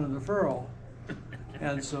wheel down in the furrow.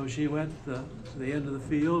 And so she went to the end of the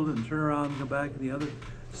field and turned around and go back to the other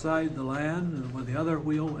side of the land, and when the other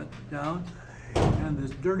wheel went down, and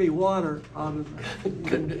this dirty water out of the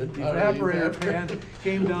evaporator pan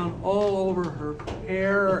came down all over her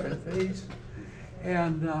hair and face.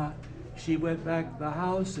 And she went back to the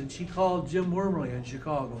house and she called Jim Wormley in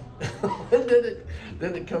Chicago. And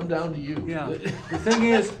then it come down to you. Yeah. The thing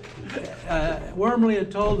is, Wormley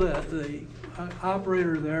had told the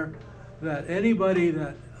operator there that anybody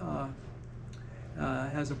that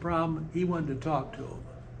has a problem, he wanted to talk to him.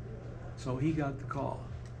 So he got the call,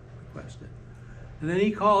 requested. And then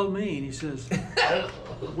he called me and he says,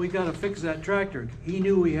 we got to fix that tractor. He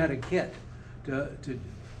knew we had a kit to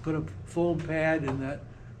put a foam pad in that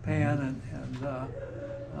pan and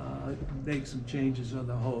make some changes on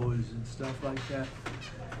the hose and stuff like that.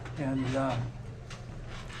 And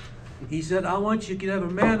he said, I want you to have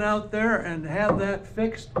a man out there and have that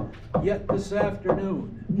fixed yet this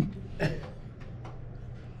afternoon.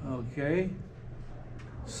 Okay.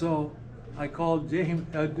 So I called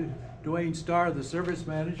Dwayne Starr, the service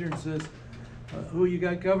manager, and says, who you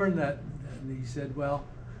got covering that? And he said, well,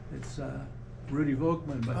 it's Rudy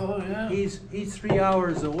Volkman, but he's 3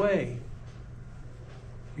 hours away.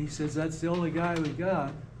 He says, that's the only guy we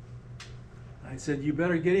got. I said, you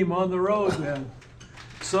better get him on the road then.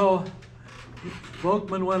 So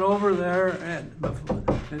Volkman went over there, and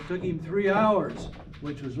it took him 3 hours,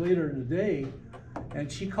 which was later in the day. And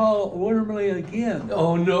she called Wormley again.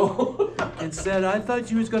 Oh no! And said, I thought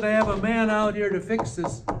you was going to have a man out here to fix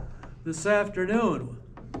this afternoon.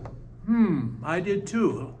 I did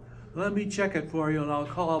too. Let me check it for you and I'll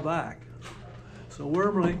call back. So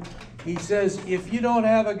Wormley, he says, if you don't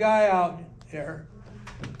have a guy out there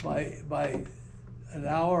by an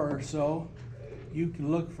hour or so, you can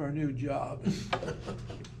look for a new job.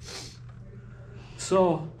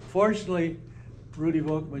 So fortunately, Rudy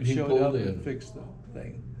Volkman He showed pulled up in. and fixed the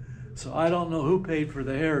thing. So I don't know who paid for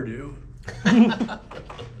the hairdo.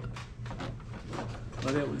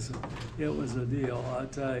 But it was a deal, I'll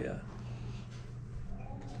tell you.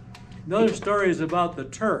 Another story is about the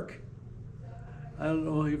Turk. I don't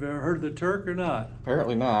know if you've ever heard of the Turk or not.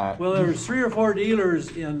 Apparently not. Well, there was 3 or 4 dealers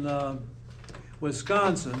in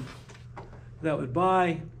Wisconsin that would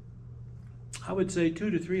buy, I would say,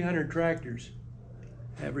 200 to 300 tractors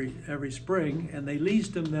every spring, and they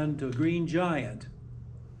leased them then to Green Giant.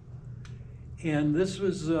 And this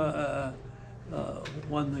was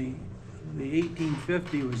when the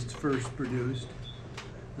 1850 was first produced,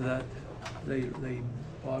 that they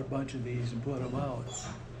bought a bunch of these and put them out.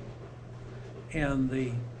 And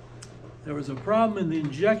there was a problem in the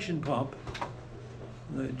injection pump,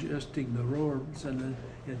 adjusting the rotors, and then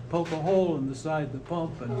it poked a hole in the side of the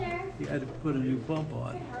pump, and you had to put a new pump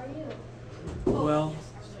on. Well,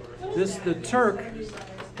 the Turk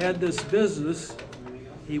had this business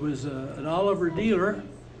he was an Oliver dealer,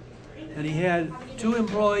 and he had 2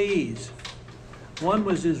 employees. One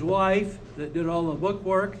was his wife that did all the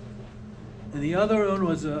bookwork, and the other one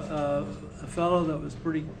was a fellow that was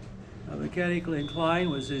pretty mechanically inclined,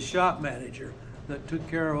 was his shop manager that took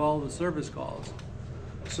care of all the service calls.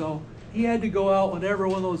 So he had to go out whenever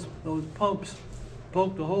one of those pumps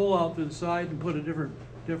poked a hole out to the side and put a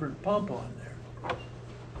different pump on there.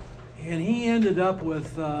 And he ended up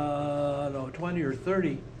with 20 or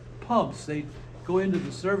 30 pumps. They'd go into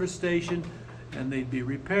the service station and they'd be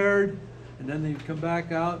repaired, and then they'd come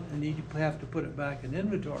back out and he'd have to put it back in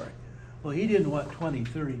inventory. Well, he didn't want 20,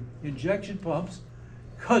 30 injection pumps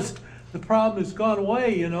because the problem has gone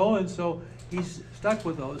away, you know, and so he's stuck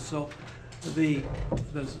with those. So the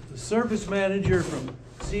service manager from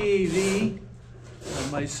CAV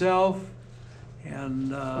and myself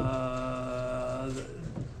and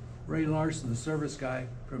Ray Larson, the service guy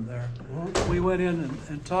from there, we went in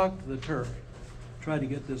and talked to the Turk, tried to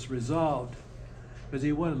get this resolved, because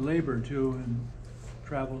he wanted labor too and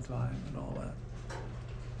travel time and all that.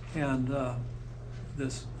 And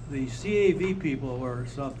the CAV people were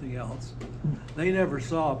something else. They never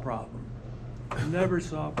saw a problem. Never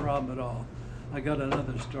saw a problem at all. I got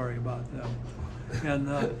another story about them.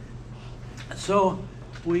 And so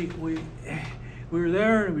we were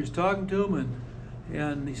there and we was talking to him,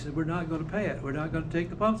 and he said, we're not going to pay it. We're not going to take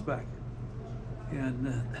the pumps back.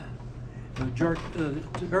 And Turk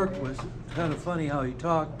was kind of funny how he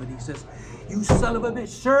talked, but he says, you son of a bitch,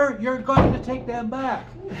 sir, you're going to take them back.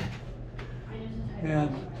 And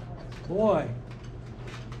boy,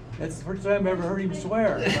 that's the first time I ever heard him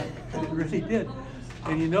swear. But he really did.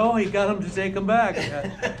 And you know, he got them to take them back.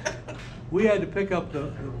 We had to pick up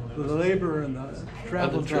the labor and the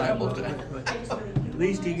travel time. But at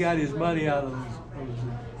least he got his money out of those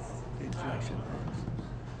injection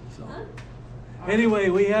pumps. So anyway,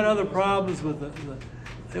 we had other problems with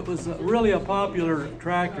it was really a popular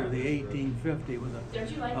tractor, the 1850 with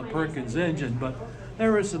a Perkins engine, but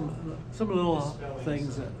there were some little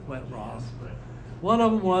things that went wrong. One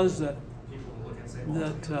of them was that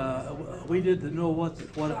we didn't know what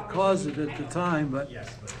it caused it at the time, but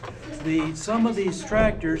some of these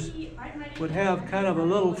tractors would have kind of a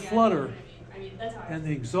little flutter in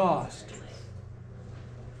the exhaust.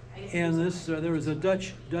 And there was a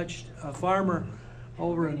Dutch farmer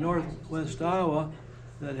over in northwest Iowa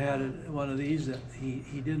that had one of these that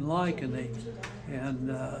he didn't like, and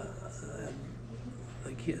the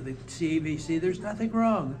CAVC, there's nothing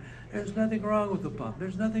wrong. There's nothing wrong with the pump.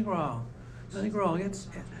 There's nothing wrong. Nothing wrong.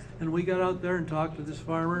 And we got out there and talked to this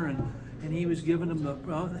farmer, and he was giving him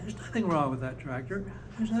there's nothing wrong with that tractor.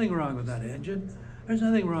 There's nothing wrong with that engine. There's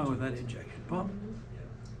nothing wrong with that injection pump.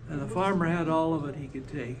 And the farmer had all of it he could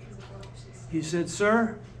take. He said,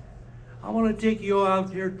 sir, I want to take you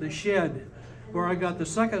out here at the shed where I got the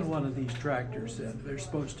second one of these tractors in. They're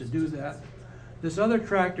supposed to do that. This other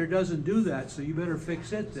tractor doesn't do that, so you better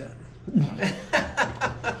fix it then.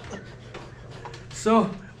 So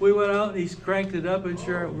we went out and he cranked it up, and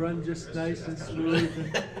sure, it run just nice and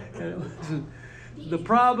smooth. And the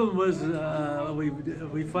problem was,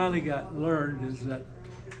 we finally learned is that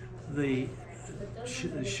the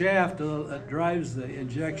shaft that drives the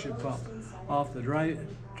injection pump off the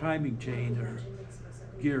timing chain, or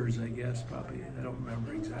gears, I guess, probably, I don't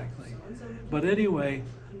remember exactly. But anyway,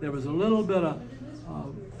 there was a little bit of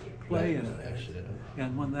play in it.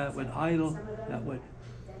 And when that would idle, that would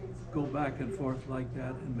go back and forth like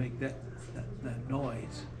that and make that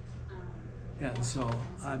noise. And so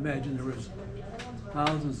I imagine there was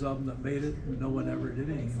thousands of them that made it, and no one ever did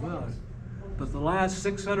anything about it. But the last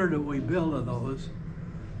 600 that we built of those,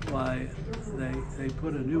 why, they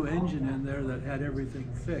put a new engine in there that had everything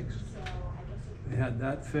fixed. They had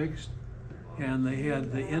that fixed, and they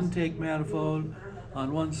had the intake manifold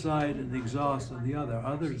on one side and the exhaust on the other.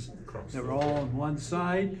 Others, they were all on one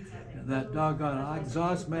side, and that doggone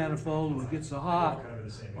exhaust manifold, when it gets so hot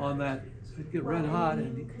on that, it'd get red hot,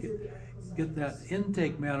 and get that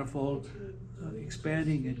intake manifold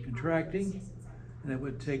expanding and contracting, and it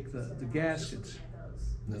would take the gaskets.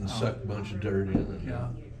 And then suck a bunch of dirt in. Yeah.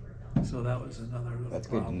 So that was another little That's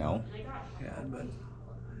problem. good to know. Yeah, but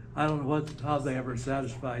I don't know how they ever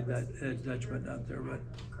satisfied that Dutchman out there,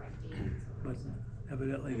 but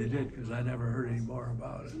evidently they did, because I never heard any more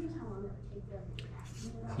about it.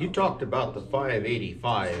 You talked about the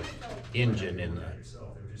 585 engine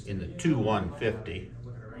in the 2150.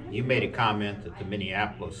 You made a comment that the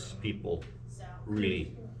Minneapolis people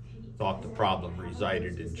really thought the problem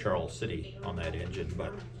resided in Charles City on that engine,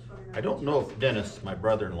 but I don't know if Dennis, my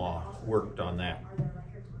brother-in-law, worked on that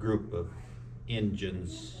group of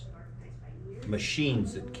engines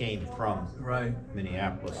machines that came from Right.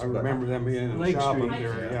 Minneapolis. I But remember them being in the Lake shop up Street.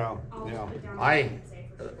 there, yeah, yeah. I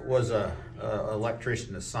was a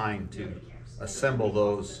electrician assigned to assemble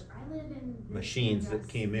those machines that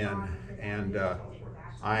came in, and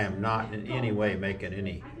I am not in any way making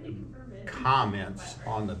any comments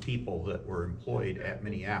on the people that were employed at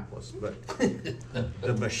Minneapolis, but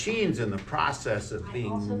the machines in the process of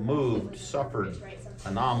being moved suffered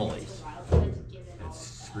anomalies.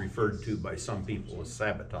 It's referred to by some people as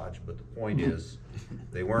sabotage, but the point is,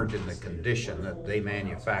 they weren't in the condition that they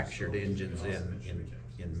manufactured engines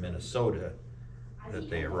in Minnesota that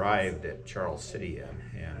they arrived at Charles City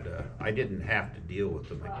in. And I didn't have to deal with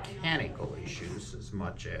the mechanical issues as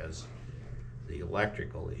much as the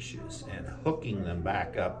electrical issues, and hooking them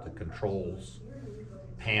back up, the controls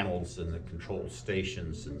panels and the control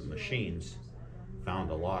stations and the machines, found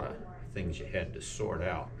a lot of things you had to sort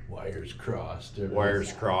out. Wires crossed. everything.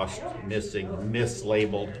 Wires crossed, missing,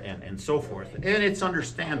 mislabeled, and so forth. And it's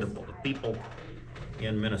understandable. The people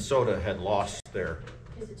in Minnesota had lost their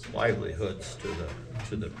livelihoods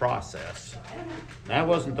to the process. That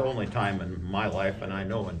wasn't the only time in my life, and I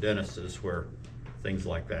know in Dennis's, where things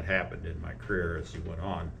like that happened in my career as you went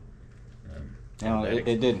on. Now, it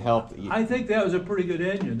didn't help that you, I think that was a pretty good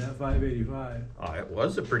engine, that 585. It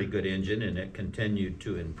was a pretty good engine, and it continued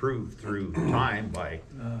to improve through time by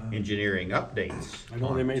engineering updates. I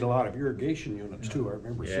know they made a lot of irrigation units too, I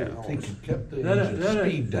remember Yeah. seeing I think those. it kept the Then engine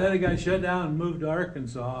speed it down. got shut down and moved to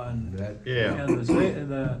Arkansas, and That- Yeah.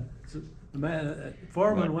 the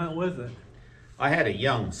foreman went with it. I had a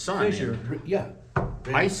young son Fisher. in Yeah.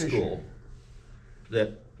 high Fisher. school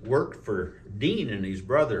that worked for Dean and his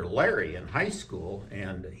brother Larry in high school,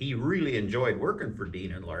 and he really enjoyed working for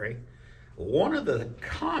Dean and Larry. One of the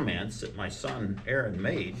comments that my son Aaron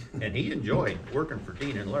made, and he enjoyed working for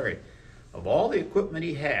Dean and Larry, of all the equipment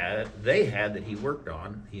they had that he worked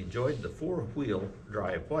on, he enjoyed the 4-wheel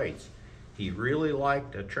drive whites. He really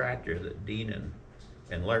liked a tractor that Dean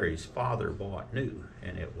and Larry's father bought new,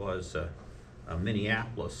 and it was a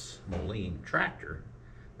Minneapolis Moline tractor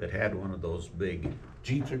that had one of those big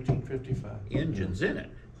G1355. engines in it.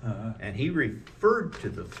 Uh-huh. And he referred to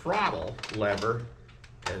the throttle lever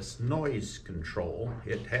as noise control.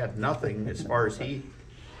 It had nothing as far as he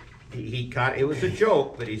it was a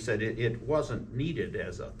joke, but he said it wasn't needed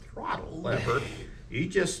as a throttle lever. You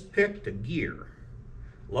just picked a gear,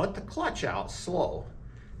 let the clutch out slow,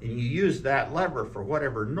 and you used that lever for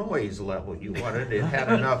whatever noise level you wanted. It had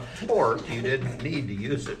enough torque, you didn't need to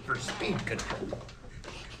use it for speed control.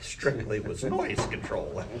 Strictly was noise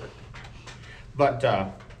control lever. But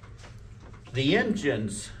the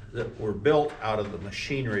engines that were built out of the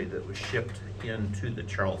machinery that was shipped into the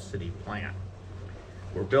Charles City plant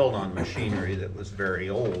were built on machinery that was very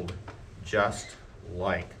old, just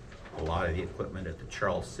like a lot of the equipment at the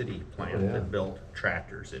Charles City plant Oh, yeah. that built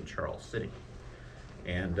tractors in Charles City.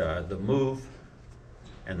 And the move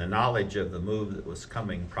and the knowledge of the move that was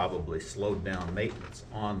coming probably slowed down maintenance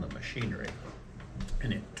on the machinery.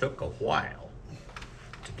 And it took a while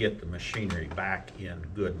to get the machinery back in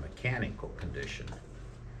good mechanical condition.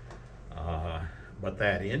 But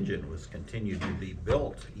that engine was continued to be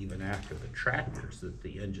built even after the tractors that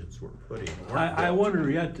the engines were put in weren't I built.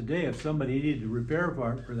 wonder yet today if somebody needed a repair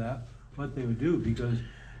part for that, what they would do, because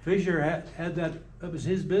Fisher had that was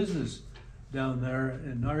his business down there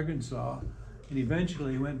in Arkansas, and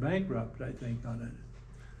eventually he went bankrupt, I think, on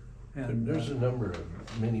it. And There's a number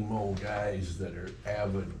of mini-mo guys that are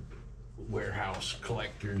avid warehouse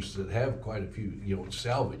collectors that have quite a few,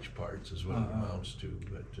 salvage parts is what it amounts to,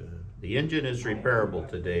 but, The engine is repairable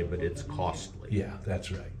today, but it's costly. yeah,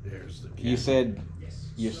 that's right, there's the. you said,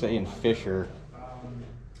 you're saying Fisher,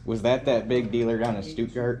 was that big dealer down in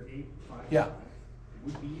Stuttgart? Yeah,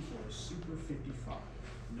 Would be for a Super 55,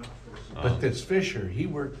 not for a but this Fisher, he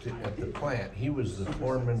worked at the plant, he was the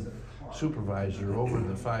foreman supervisor over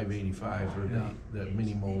the 585 or the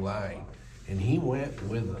mini-mo line. And he went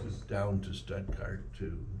with them down to Stuttgart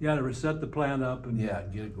to, yeah, to set the plant up, and get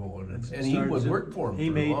it going. And he started would to- work for him he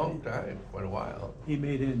for made- a long time, quite a while. he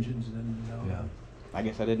made engines, and Yeah. I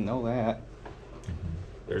guess I didn't know that.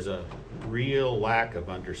 There's a real lack of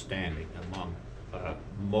understanding among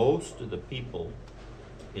most of the people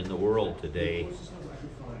in the world today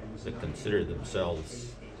that consider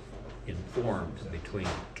themselves informed between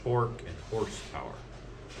torque and horsepower.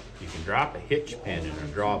 You can drop a hitch pin in a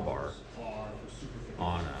drawbar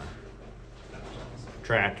on a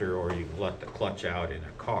tractor, or you can let the clutch out in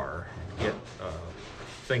a car and get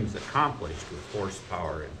things accomplished with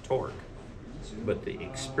horsepower and torque. But the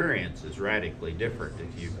experience is radically different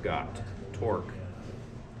if you've got torque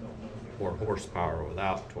or horsepower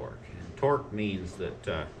without torque. And torque means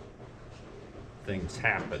that things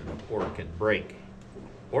happen or can break.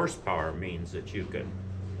 Horsepower means that you can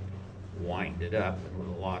wind it up and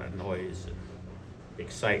with a lot of noise and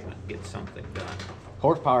excitement get something done.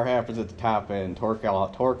 Horsepower happens at the top end. Torque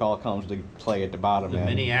all comes to play at the bottom The end.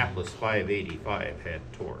 Minneapolis 585 had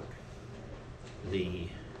torque. The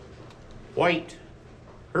white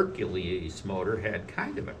Hercules motor had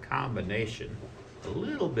kind of a combination, a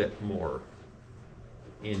little bit more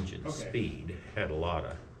engine speed, had a lot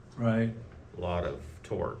of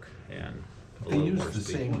torque and a They little more used the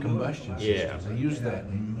speed. same combustion Yeah. system. They used that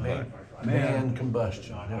man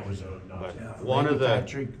combustion. That was a One of the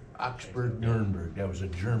manufactured Oxford Nuremberg. That was a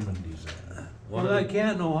German design. Well, that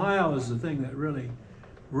Canton, Ohio is the thing that really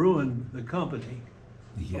ruined the company,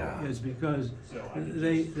 Yeah. is because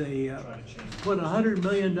they put $100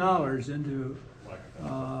 million into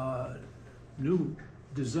new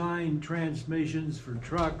design transmissions for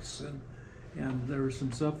trucks, and there was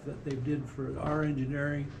some stuff that they did for our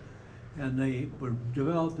engineering, and they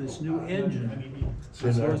developed this new engine. It's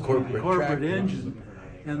in our corporate tractor. engine.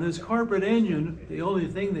 And this corporate engine, the only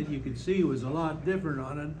thing that you could see was a lot different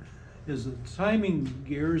on it, is the timing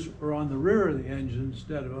gears were on the rear of the engine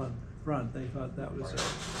instead of on front. They thought that was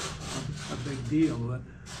a big deal, but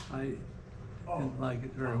I didn't like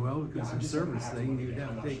it very well because it's a service thing. You'd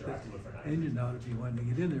have to take the engine out if you wanted to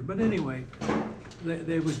get in there. But anyway,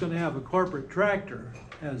 they was gonna have a corporate tractor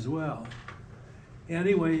as well.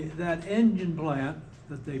 Anyway, that engine plant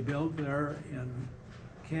that they built there in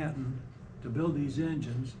Canton to build these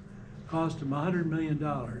engines cost them $100 million.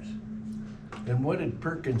 And what did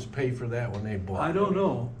Perkins pay for that when they bought it? I don't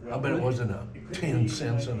know. I bet it wasn't 10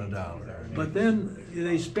 cents on a dollar. But then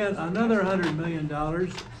they spent another $100 million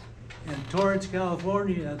in Torrance,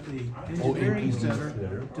 California at the engineering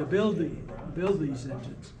center to build these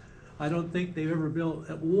engines. I don't think they've ever built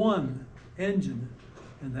one engine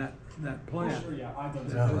in that plant. No, I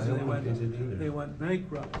Because don't think they did either. they went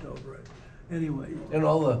bankrupt over it. Anyway, And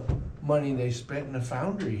all the money they spent in the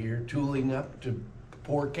foundry here tooling up to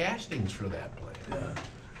pour castings for that plant.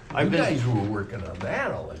 You guys were working on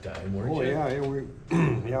that all the time, weren't Oh, you?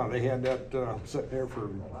 yeah, they had that sitting there for,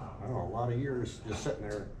 I don't know, a lot of years, just sitting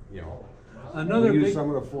there, you know. another They used big,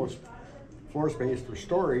 some of the floor space for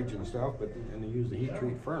storage and stuff, and they used the heat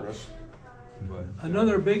treat furnace. But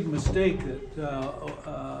another big mistake that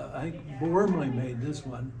I think Wormley made this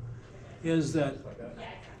one is that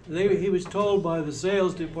he was told by the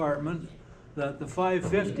sales department that the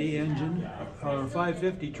 550 engine, or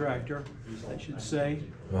 550 tractor, I should say,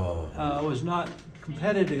 was not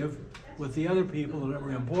competitive with the other people that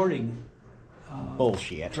were importing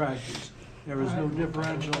Bullshit. tractors. There was no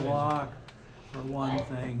differential lock for one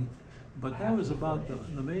thing, but that was about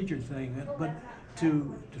the major thing. But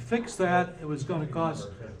to fix that, it was going to cost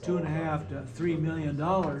 $2.5 to $3 million.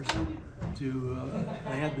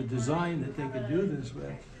 They had the design that they could do this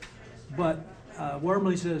with. But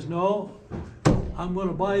Wormley says, no, I'm going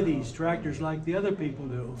to buy these tractors like the other people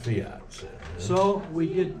do. Fiat. So we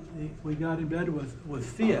got in bed with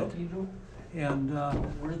Fiat,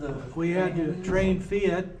 and we had to train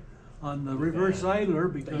Fiat on the reverse idler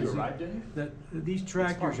because that these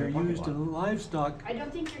tractors are used in livestock I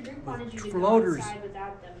don't think your group wanted you to go floaters, outside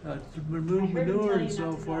without them. to remove I heard them manure tell and you so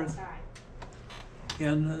not to go forth. outside.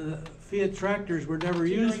 And Fiat tractors were never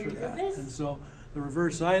Do you know used what for your that, group is? and so the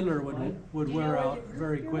reverse idler would Do you wear know what out your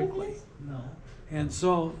very group quickly. is? And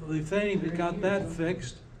so we finally got that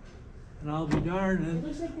fixed, and I'll be darned, It and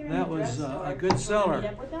looks like they're in that the was drugstore. a Do good you seller. wanna meet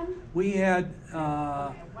up with them? We had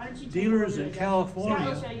Why don't you take dealers them in over to California,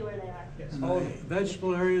 Scott will show you where they are. in the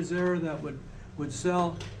vegetable areas there, that would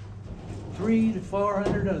sell 300 to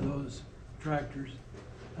 400 of those tractors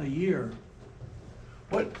a year.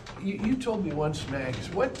 What, you told me once, Max,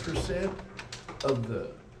 what percent of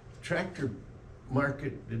the tractor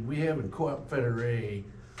market did we have in Co-op Federated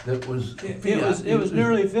that was Fiat? It was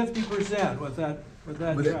nearly 50% with that With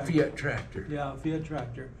that tractor. Fiat tractor. Yeah, Fiat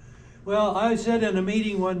tractor. Well, I sat in a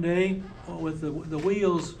meeting one day with the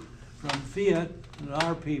wheels from Fiat and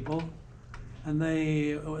our people, and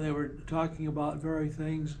they were talking about various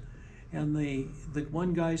things, and the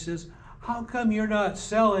one guy says, "How come you're not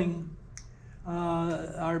selling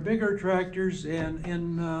our bigger tractors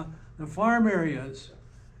in the farm areas?"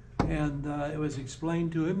 And it was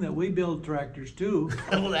explained to him that we build tractors too.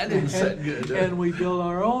 Well, that didn't sound good. huh? And we build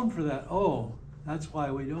our own for that. Oh, that's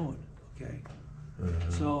why we don't. Okay.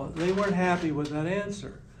 So they weren't happy with that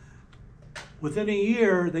answer. Within a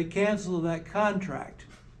year, they canceled that contract.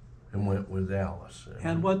 And went with Alice.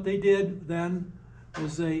 And what they did then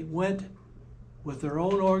was they went with their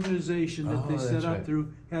own organization that Oh, they set that's up right.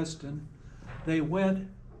 through Heston. They went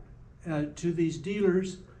to these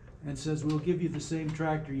dealers and says, we'll give you the same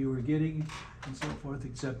tractor you were getting and so forth,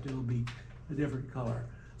 except it'll be a different color.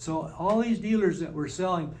 So all these dealers that were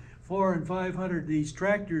selling 400 and 500 of these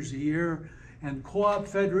tractors a year, and Co-op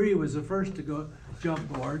Federer was the first to go jump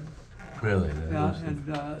board. Really?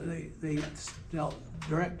 They dealt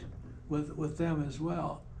direct with them as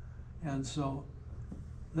well. And so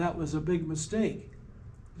that was a big mistake.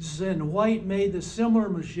 Then White made the similar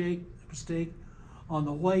mistake on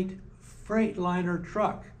the White Freightliner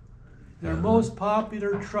truck, their most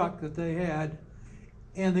popular truck that they had,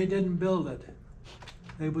 and they didn't build it.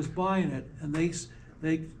 They was buying it, and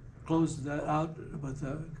they closed that out with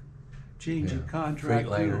a change in contract.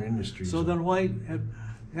 Freightliner too. Industries. So then White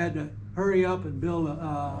had to hurry up and build,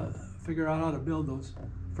 figure out how to build those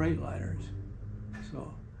Freightliners.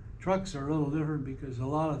 So trucks are a little different because a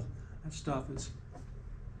lot of that stuff is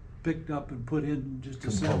picked up and put in and just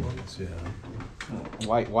assembled. Components,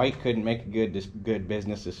 yeah. White couldn't make a good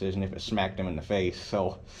business decision if it smacked him in the face.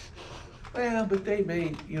 So, Well, but they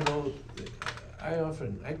made,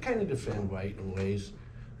 I kind of defend White in ways.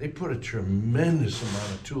 They put a tremendous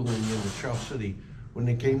amount of tooling into Charles City when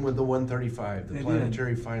they came with the 135, the They did.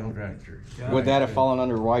 planetary final tractor. Yeah. would that have fallen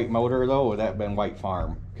under White Motor though, or would that have been White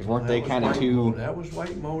Farm? Because weren't they That was kind of White too? Motor. That was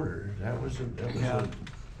White Motor. Yeah,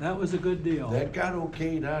 that was a good deal. That got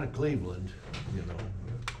okayed out of Cleveland,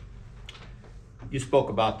 You spoke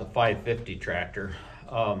about the 550 tractor.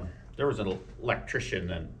 There was an electrician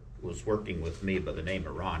that was working with me by the name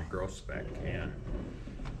of Ron Grossbeck, and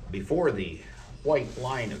before the White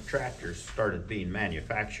line of tractors started being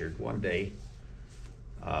manufactured, one day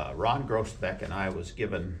Ron Grossbeck and I was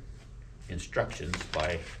given instructions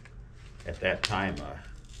by, at that time,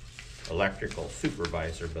 electrical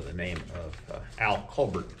supervisor by the name of Al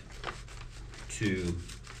Colbert, to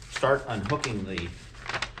start unhooking the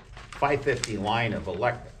 550 line of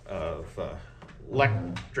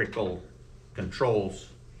electrical controls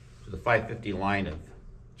to the 550 line of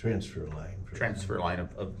transfer line.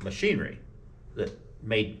 of machinery that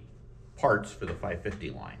made parts for the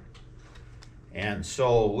 550 line. And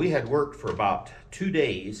so we had worked for about 2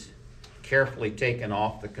 days, carefully taking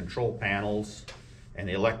off the control panels and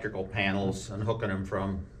the electrical panels, unhooking them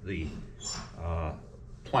from the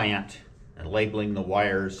plant and labeling the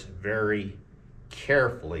wires, very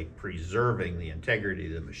carefully preserving the integrity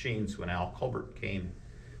of the machines. When Al Colbert came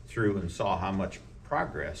through and saw how much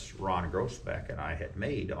progress Ron Grossbeck and I had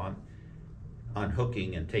made on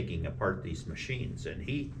unhooking and taking apart these machines, and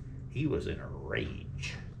he was in a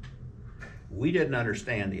rage. We didn't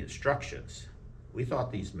understand the instructions. We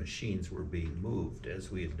thought these machines were being moved,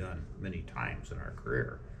 as we had done many times in our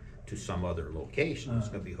career, to some other location. It's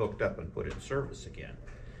going to be hooked up and put in service again.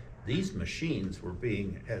 These machines were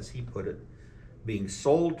being, as he put it, being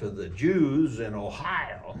sold to the Jews in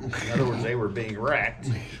Ohio. In other words, they were being wrecked.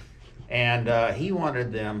 And he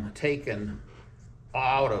wanted them taken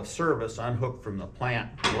out of service, unhooked from the plant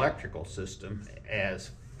electrical system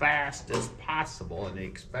as fast as possible, and they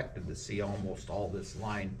expected to see almost all this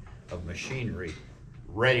line of machinery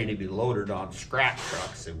ready to be loaded on scrap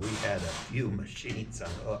trucks, and we had a few machines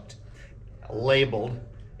unhooked, labeled,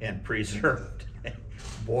 and preserved.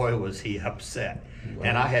 Boy, was he upset. Wow.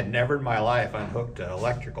 And I had never in my life unhooked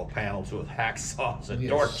electrical panels with hacksaws and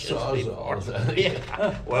torches before.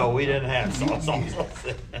 Yeah. Well, we didn't have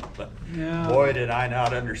sawzalls, but yeah. Boy, did I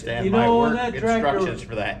not understand my work instructions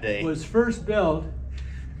for that day. Was first built,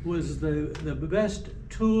 was the best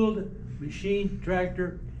tooled machine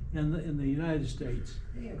tractor in the United States.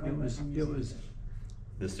 It was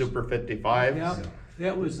the Super 55. Yeah,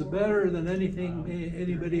 that was better than anything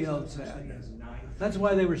anybody else had. That's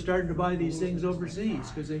why they were starting to buy these things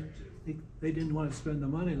overseas, because they didn't want to spend the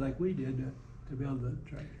money like we did to build the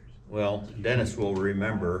tractors. Well, Dennis will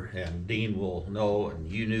remember, and Dean will know, and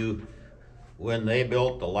you knew, when they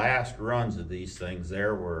built the last runs of these things,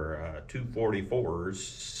 there were 244s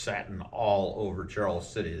sitting all over Charles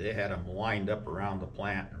City. They had them lined up around the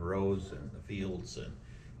plant and rows and the fields and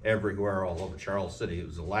everywhere all over Charles City. It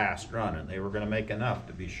was the last run, and they were going to make enough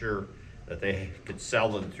to be sure that they could sell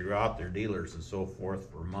them throughout their dealers and so forth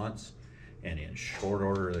for months. And in short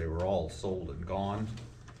order, they were all sold and gone.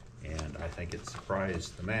 And I think it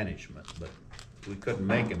surprised the management, but we couldn't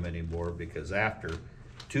make them anymore, because after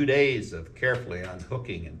 2 days of carefully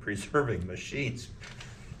unhooking and preserving machines,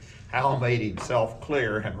 Hal made himself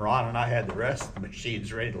clear, and Ron and I had the rest of the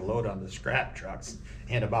machines ready to load on the scrap trucks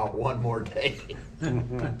in about one more day.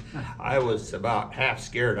 I was about half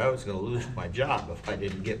scared I was gonna lose my job if I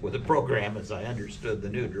didn't get with the program as I understood the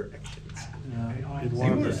new directions.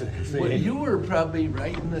 Well, you were probably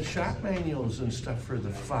writing the shop manuals and stuff for the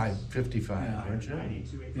 555, weren't you?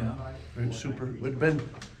 Yeah. Or Super,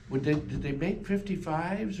 did they make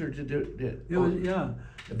 55s or It was, yeah.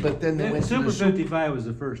 But then they went to Super the 55 was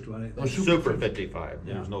the first one, I think. Oh, Super 55,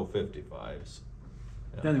 there's no 55s.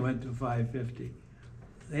 Then they went to 550.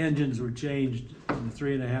 The engines were changed from the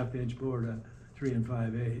 3.5-inch bore to 3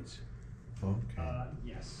 5/8. Okay.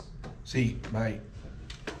 Yes. See,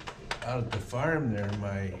 out at the farm there,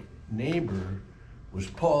 my neighbor was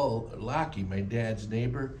Paul Lockey, my dad's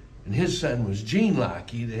neighbor, and his son was Gene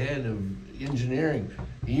Lockey, the head of engineering.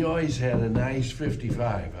 He always had a nice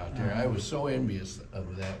 55 out there. I was so envious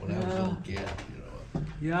of that when I was a little kid, you know.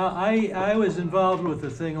 Yeah, I was involved with a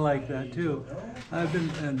thing like that too. I've been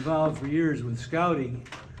involved for years with scouting,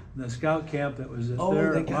 the scout camp that was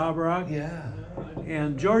there at Bob Rock. Yeah.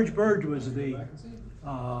 And George Bird was the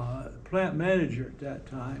plant manager at that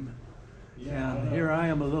time. And here I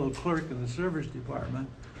am, a little clerk in the service department,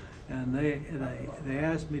 and they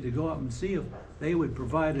asked me to go up and see if they would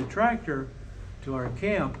provide a tractor to our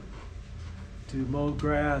camp to mow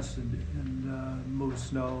grass and move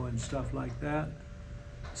snow and stuff like that.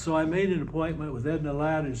 So I made an appointment with Edna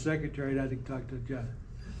Ladd, his secretary. I had to talk to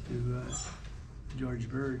George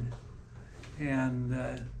Bird. And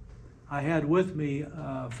I had with me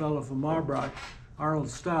a fellow from Marbach, Arnold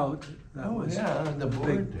Stout. That was on the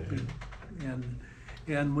board there.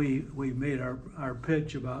 And we made our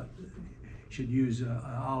pitch about should use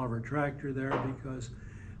a Oliver tractor there because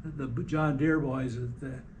the John Deere boys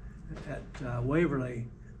at Waverly,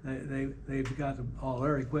 they've got all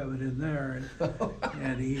their equipment in there,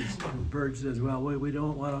 and Bird says, well, we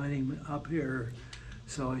don't want any up here.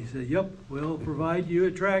 So he said, yep, we'll provide you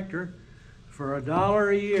a tractor for $1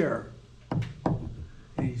 a year.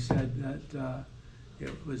 And he said that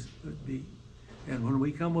would be, and when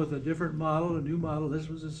we come with a different model, a new model, this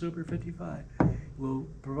was a Super 55, we'll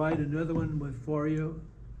provide another one for you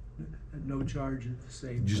at no charge at the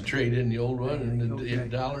same. Just trade in the old one and the Okay.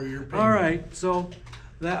 $1 your payment. All right, so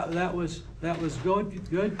that was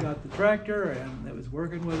good. Got the tractor and it was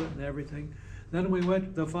working with it and everything. Then we went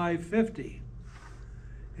to the 550,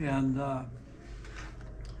 and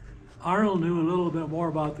Arnold knew a little bit more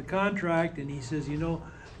about the contract, and he says, you know,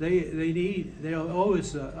 they owe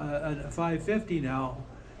us a 550 now.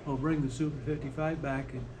 We'll bring the Super 55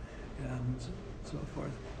 back and so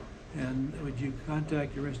forth. And would you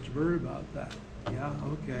contact your Mr. Bird about that? Yeah,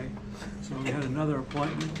 okay. So we had another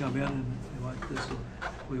appointment come in, and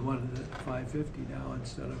we wanted it at 550 now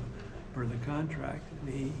instead of for the contract.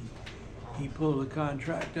 And he pulled the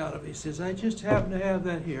contract out of it. He says, I just happen to have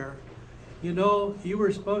that here. You know, you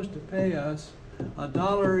were supposed to pay us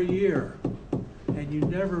 $1 a year, and you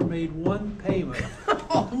never made one payment.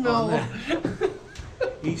 Oh, no.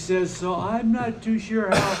 He says, so I'm not too sure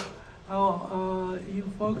how you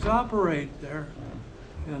folks operate there.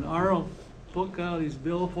 And Arnold took out his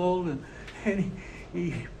billfold and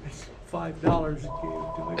he $5 gave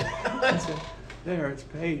to him. I said, there, it's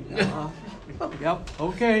paid now. Yep,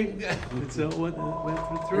 okay. And so it went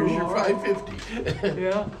through. Here's your all right. 550.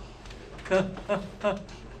 Yeah.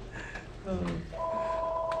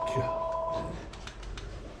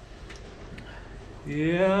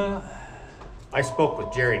 Yeah. I spoke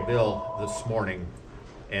with Jerry Bill this morning,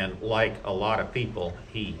 and like a lot of people,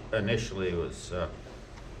 he initially was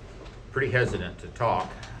pretty hesitant to talk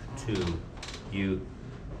to you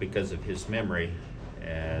because of his memory,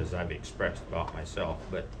 as I've expressed about myself.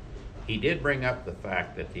 But he did bring up the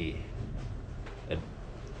fact that the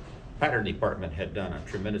pattern department had done a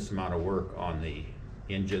tremendous amount of work on the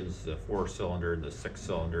engines, the 4-cylinder and the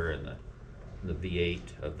 6-cylinder, and the V8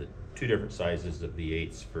 of the two different sizes of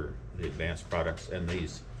V8s for the advanced products. And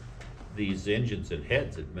these engines and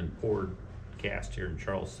heads had been poured, cast here in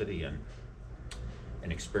Charles City, and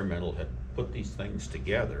Experimental had put these things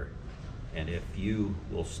together. And if you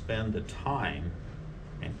will spend the time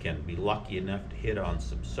and can be lucky enough to hit on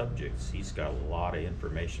some subjects, he's got a lot of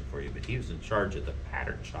information for you. But he was in charge of the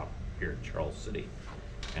pattern shop here in Charles City,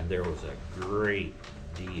 and there was a great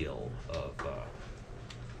deal of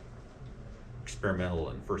experimental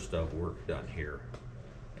and first of work done here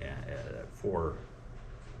for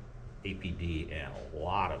APD and a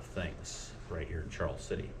lot of things right here in Charles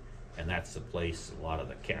City. And that's the place a lot of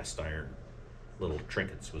the cast iron little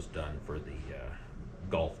trinkets was done for the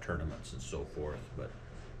golf tournaments and so forth. But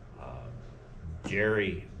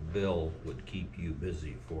Jerry Bill would keep you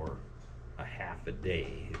busy for a half a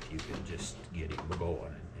day if you could just get him going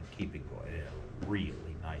and keep him going. A really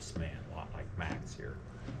nice man, a lot like Max here.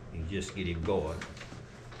 You just get him going.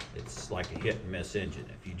 It's like a hit and miss engine.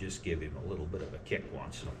 If you just give him a little bit of a kick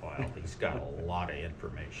once in a while, he's got a lot of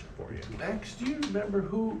information for you. Max, do you remember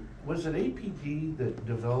who, was it APD that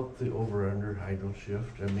developed the over-under hydro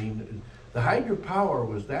shift? I mean, the hydropower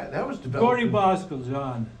was that was developed. Gordy Bosco,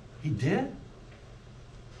 John. He did?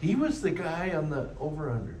 He was the guy on the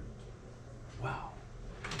over-under. Wow.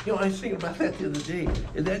 You know, I was thinking about that the other day,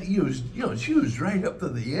 and that used, you know, it's used right up to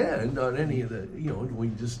the end on any of the, you know, we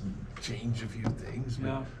just change a few things. But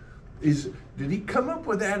Yeah. did he come up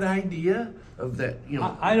with that idea of that, you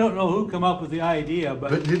know? I don't know who come up with the idea, But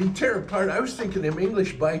but did he tear apart? I was thinking them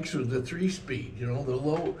English bikes with the 3-speed, you know, the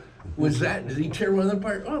low, was that, did he tear one of them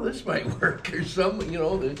apart? Oh, this might work, or some, you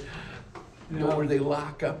know, Yeah. where they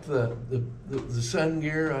lock up the sun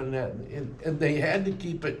gear on that, and they had to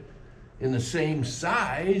keep it in the same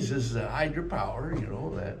size as the hydropower, you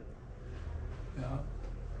know, that. yeah.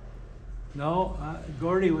 No,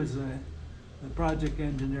 Gordy was the project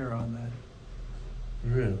engineer on that.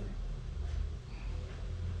 Really?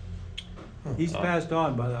 He's passed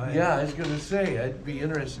on, by the way. Yeah, I was gonna say, I'd be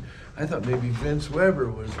interested. I thought maybe Vince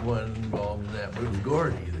Weber was one involved in that, but it was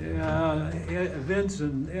Gordy then. Yeah, Vince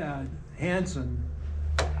and Hanson,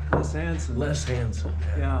 Les Hanson. Les Hansen.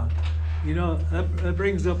 Yeah. You know, that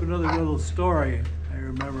brings up another little story I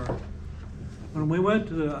remember. When we went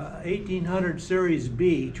to the 1800 Series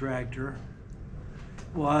B tractor,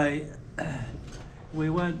 why, we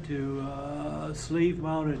went to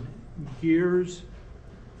sleeve-mounted gears,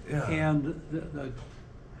 Yeah. and the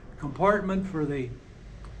compartment for the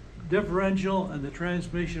differential and the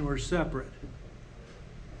transmission were separate.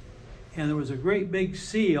 And there was a great big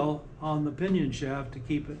seal on the pinion shaft to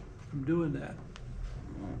keep it from doing that.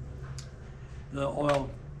 The oil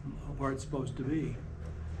where it's supposed to be.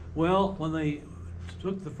 Well, when they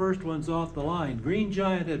took the first ones off the line, Green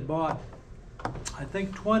Giant had bought, I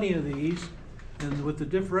think, 20 of these, and with the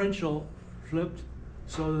differential flipped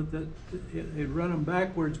so that it run them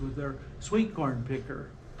backwards with their sweet corn picker.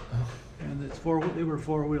 And it's they were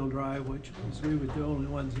 4-wheel drive, which was, we were the only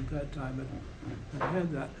ones at that time that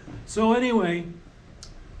had that. So anyway,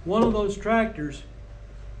 one of those tractors,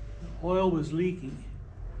 oil was leaking.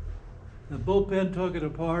 The bullpen took it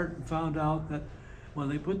apart and found out that when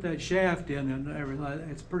they put that shaft in and everything,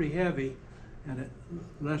 it's pretty heavy, and it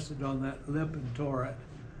rested on that lip and tore it.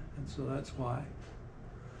 And so that's why.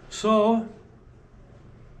 So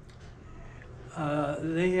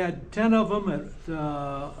they had 10 of them at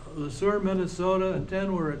Le Sueur, Minnesota, and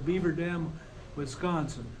 10 were at Beaver Dam,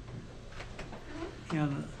 Wisconsin.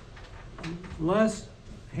 And Les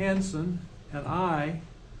Hansen and I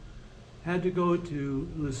had to go to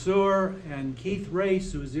Le Sueur, and Keith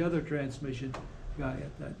Race, who was the other transmission guy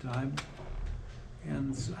at that time,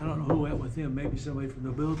 and I don't know who went with him, maybe somebody from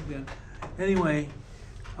the build-in. Anyway,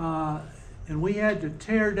 and we had to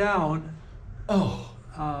tear down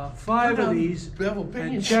 5 of these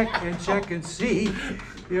and check and see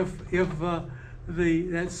if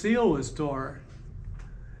that seal was tore.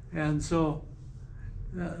 And so,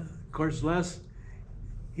 of course, Les,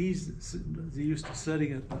 he's used to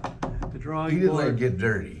sitting at the drawing He didn't board. let it get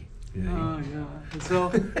dirty. Oh, yeah. And so,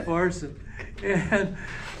 of course, and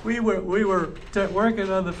we were working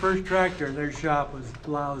on the first tractor. Their shop was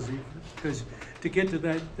lousy because to get to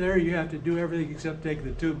that there, you have to do everything except take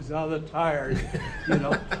the tubes out of the tires, you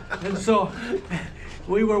know. And so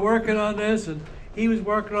we were working on this, and he was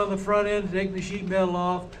working on the front end, taking the sheet metal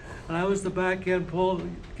off, and I was the back end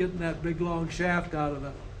getting that big long shaft out of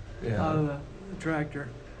the tractor.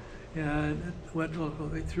 And it went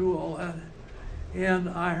through all that. And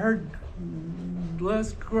I heard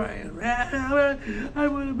Les crying, I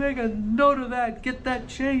want to make a note of that, get that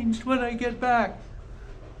changed when I get back.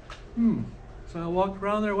 So I walked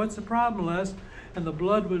around there, what's the problem, Les? And the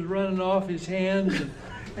blood was running off his hands,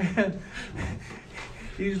 and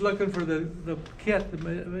he's looking for the kit, the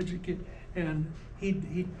magic kit, and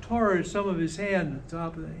he tore some of his hand, the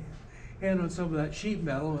top of the hand on some of that sheet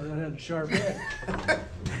metal that had a sharp edge.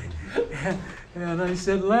 And I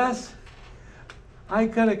said, Les, I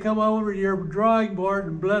could have come over to your drawing board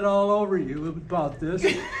and bled all over you about this,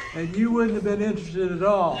 and you wouldn't have been interested at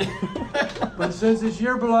all. But since it's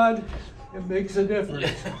your blood, it makes a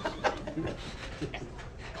difference.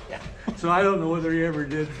 So I don't know whether he ever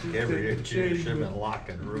did. Should have been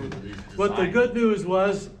locking room. But the good news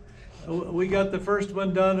was, we got the first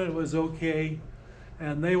one done, and it was okay.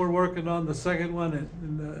 And they were working on the second one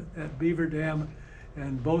at Beaver Dam,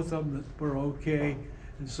 and both of them were okay.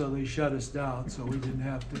 And so they shut us down, so we didn't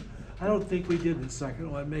have to. I don't think we did the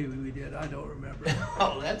second one, maybe we did, I don't remember.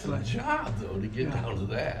 Oh, that's a job though, to get down to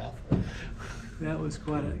that. That was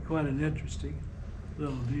quite an interesting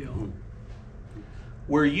little deal.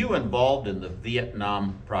 Were you involved in the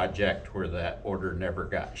Vietnam project where that order never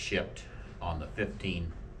got shipped on the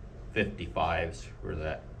 1555s, where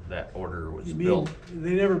that order was You mean, built?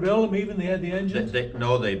 they never built them even, they had the engines?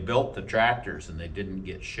 No, they built the tractors and they didn't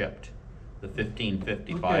get shipped. The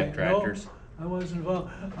 1555 Okay, tractors. No, I wasn't involved.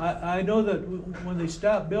 I know that when they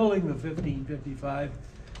stopped building the 1555,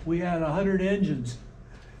 we had 100 engines.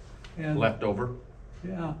 And, Left over?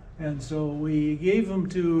 yeah, and so we gave them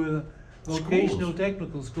to vocational Schools.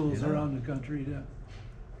 technical schools Yeah. around the country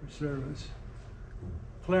for service.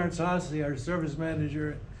 Clarence Hossie, our service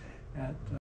manager at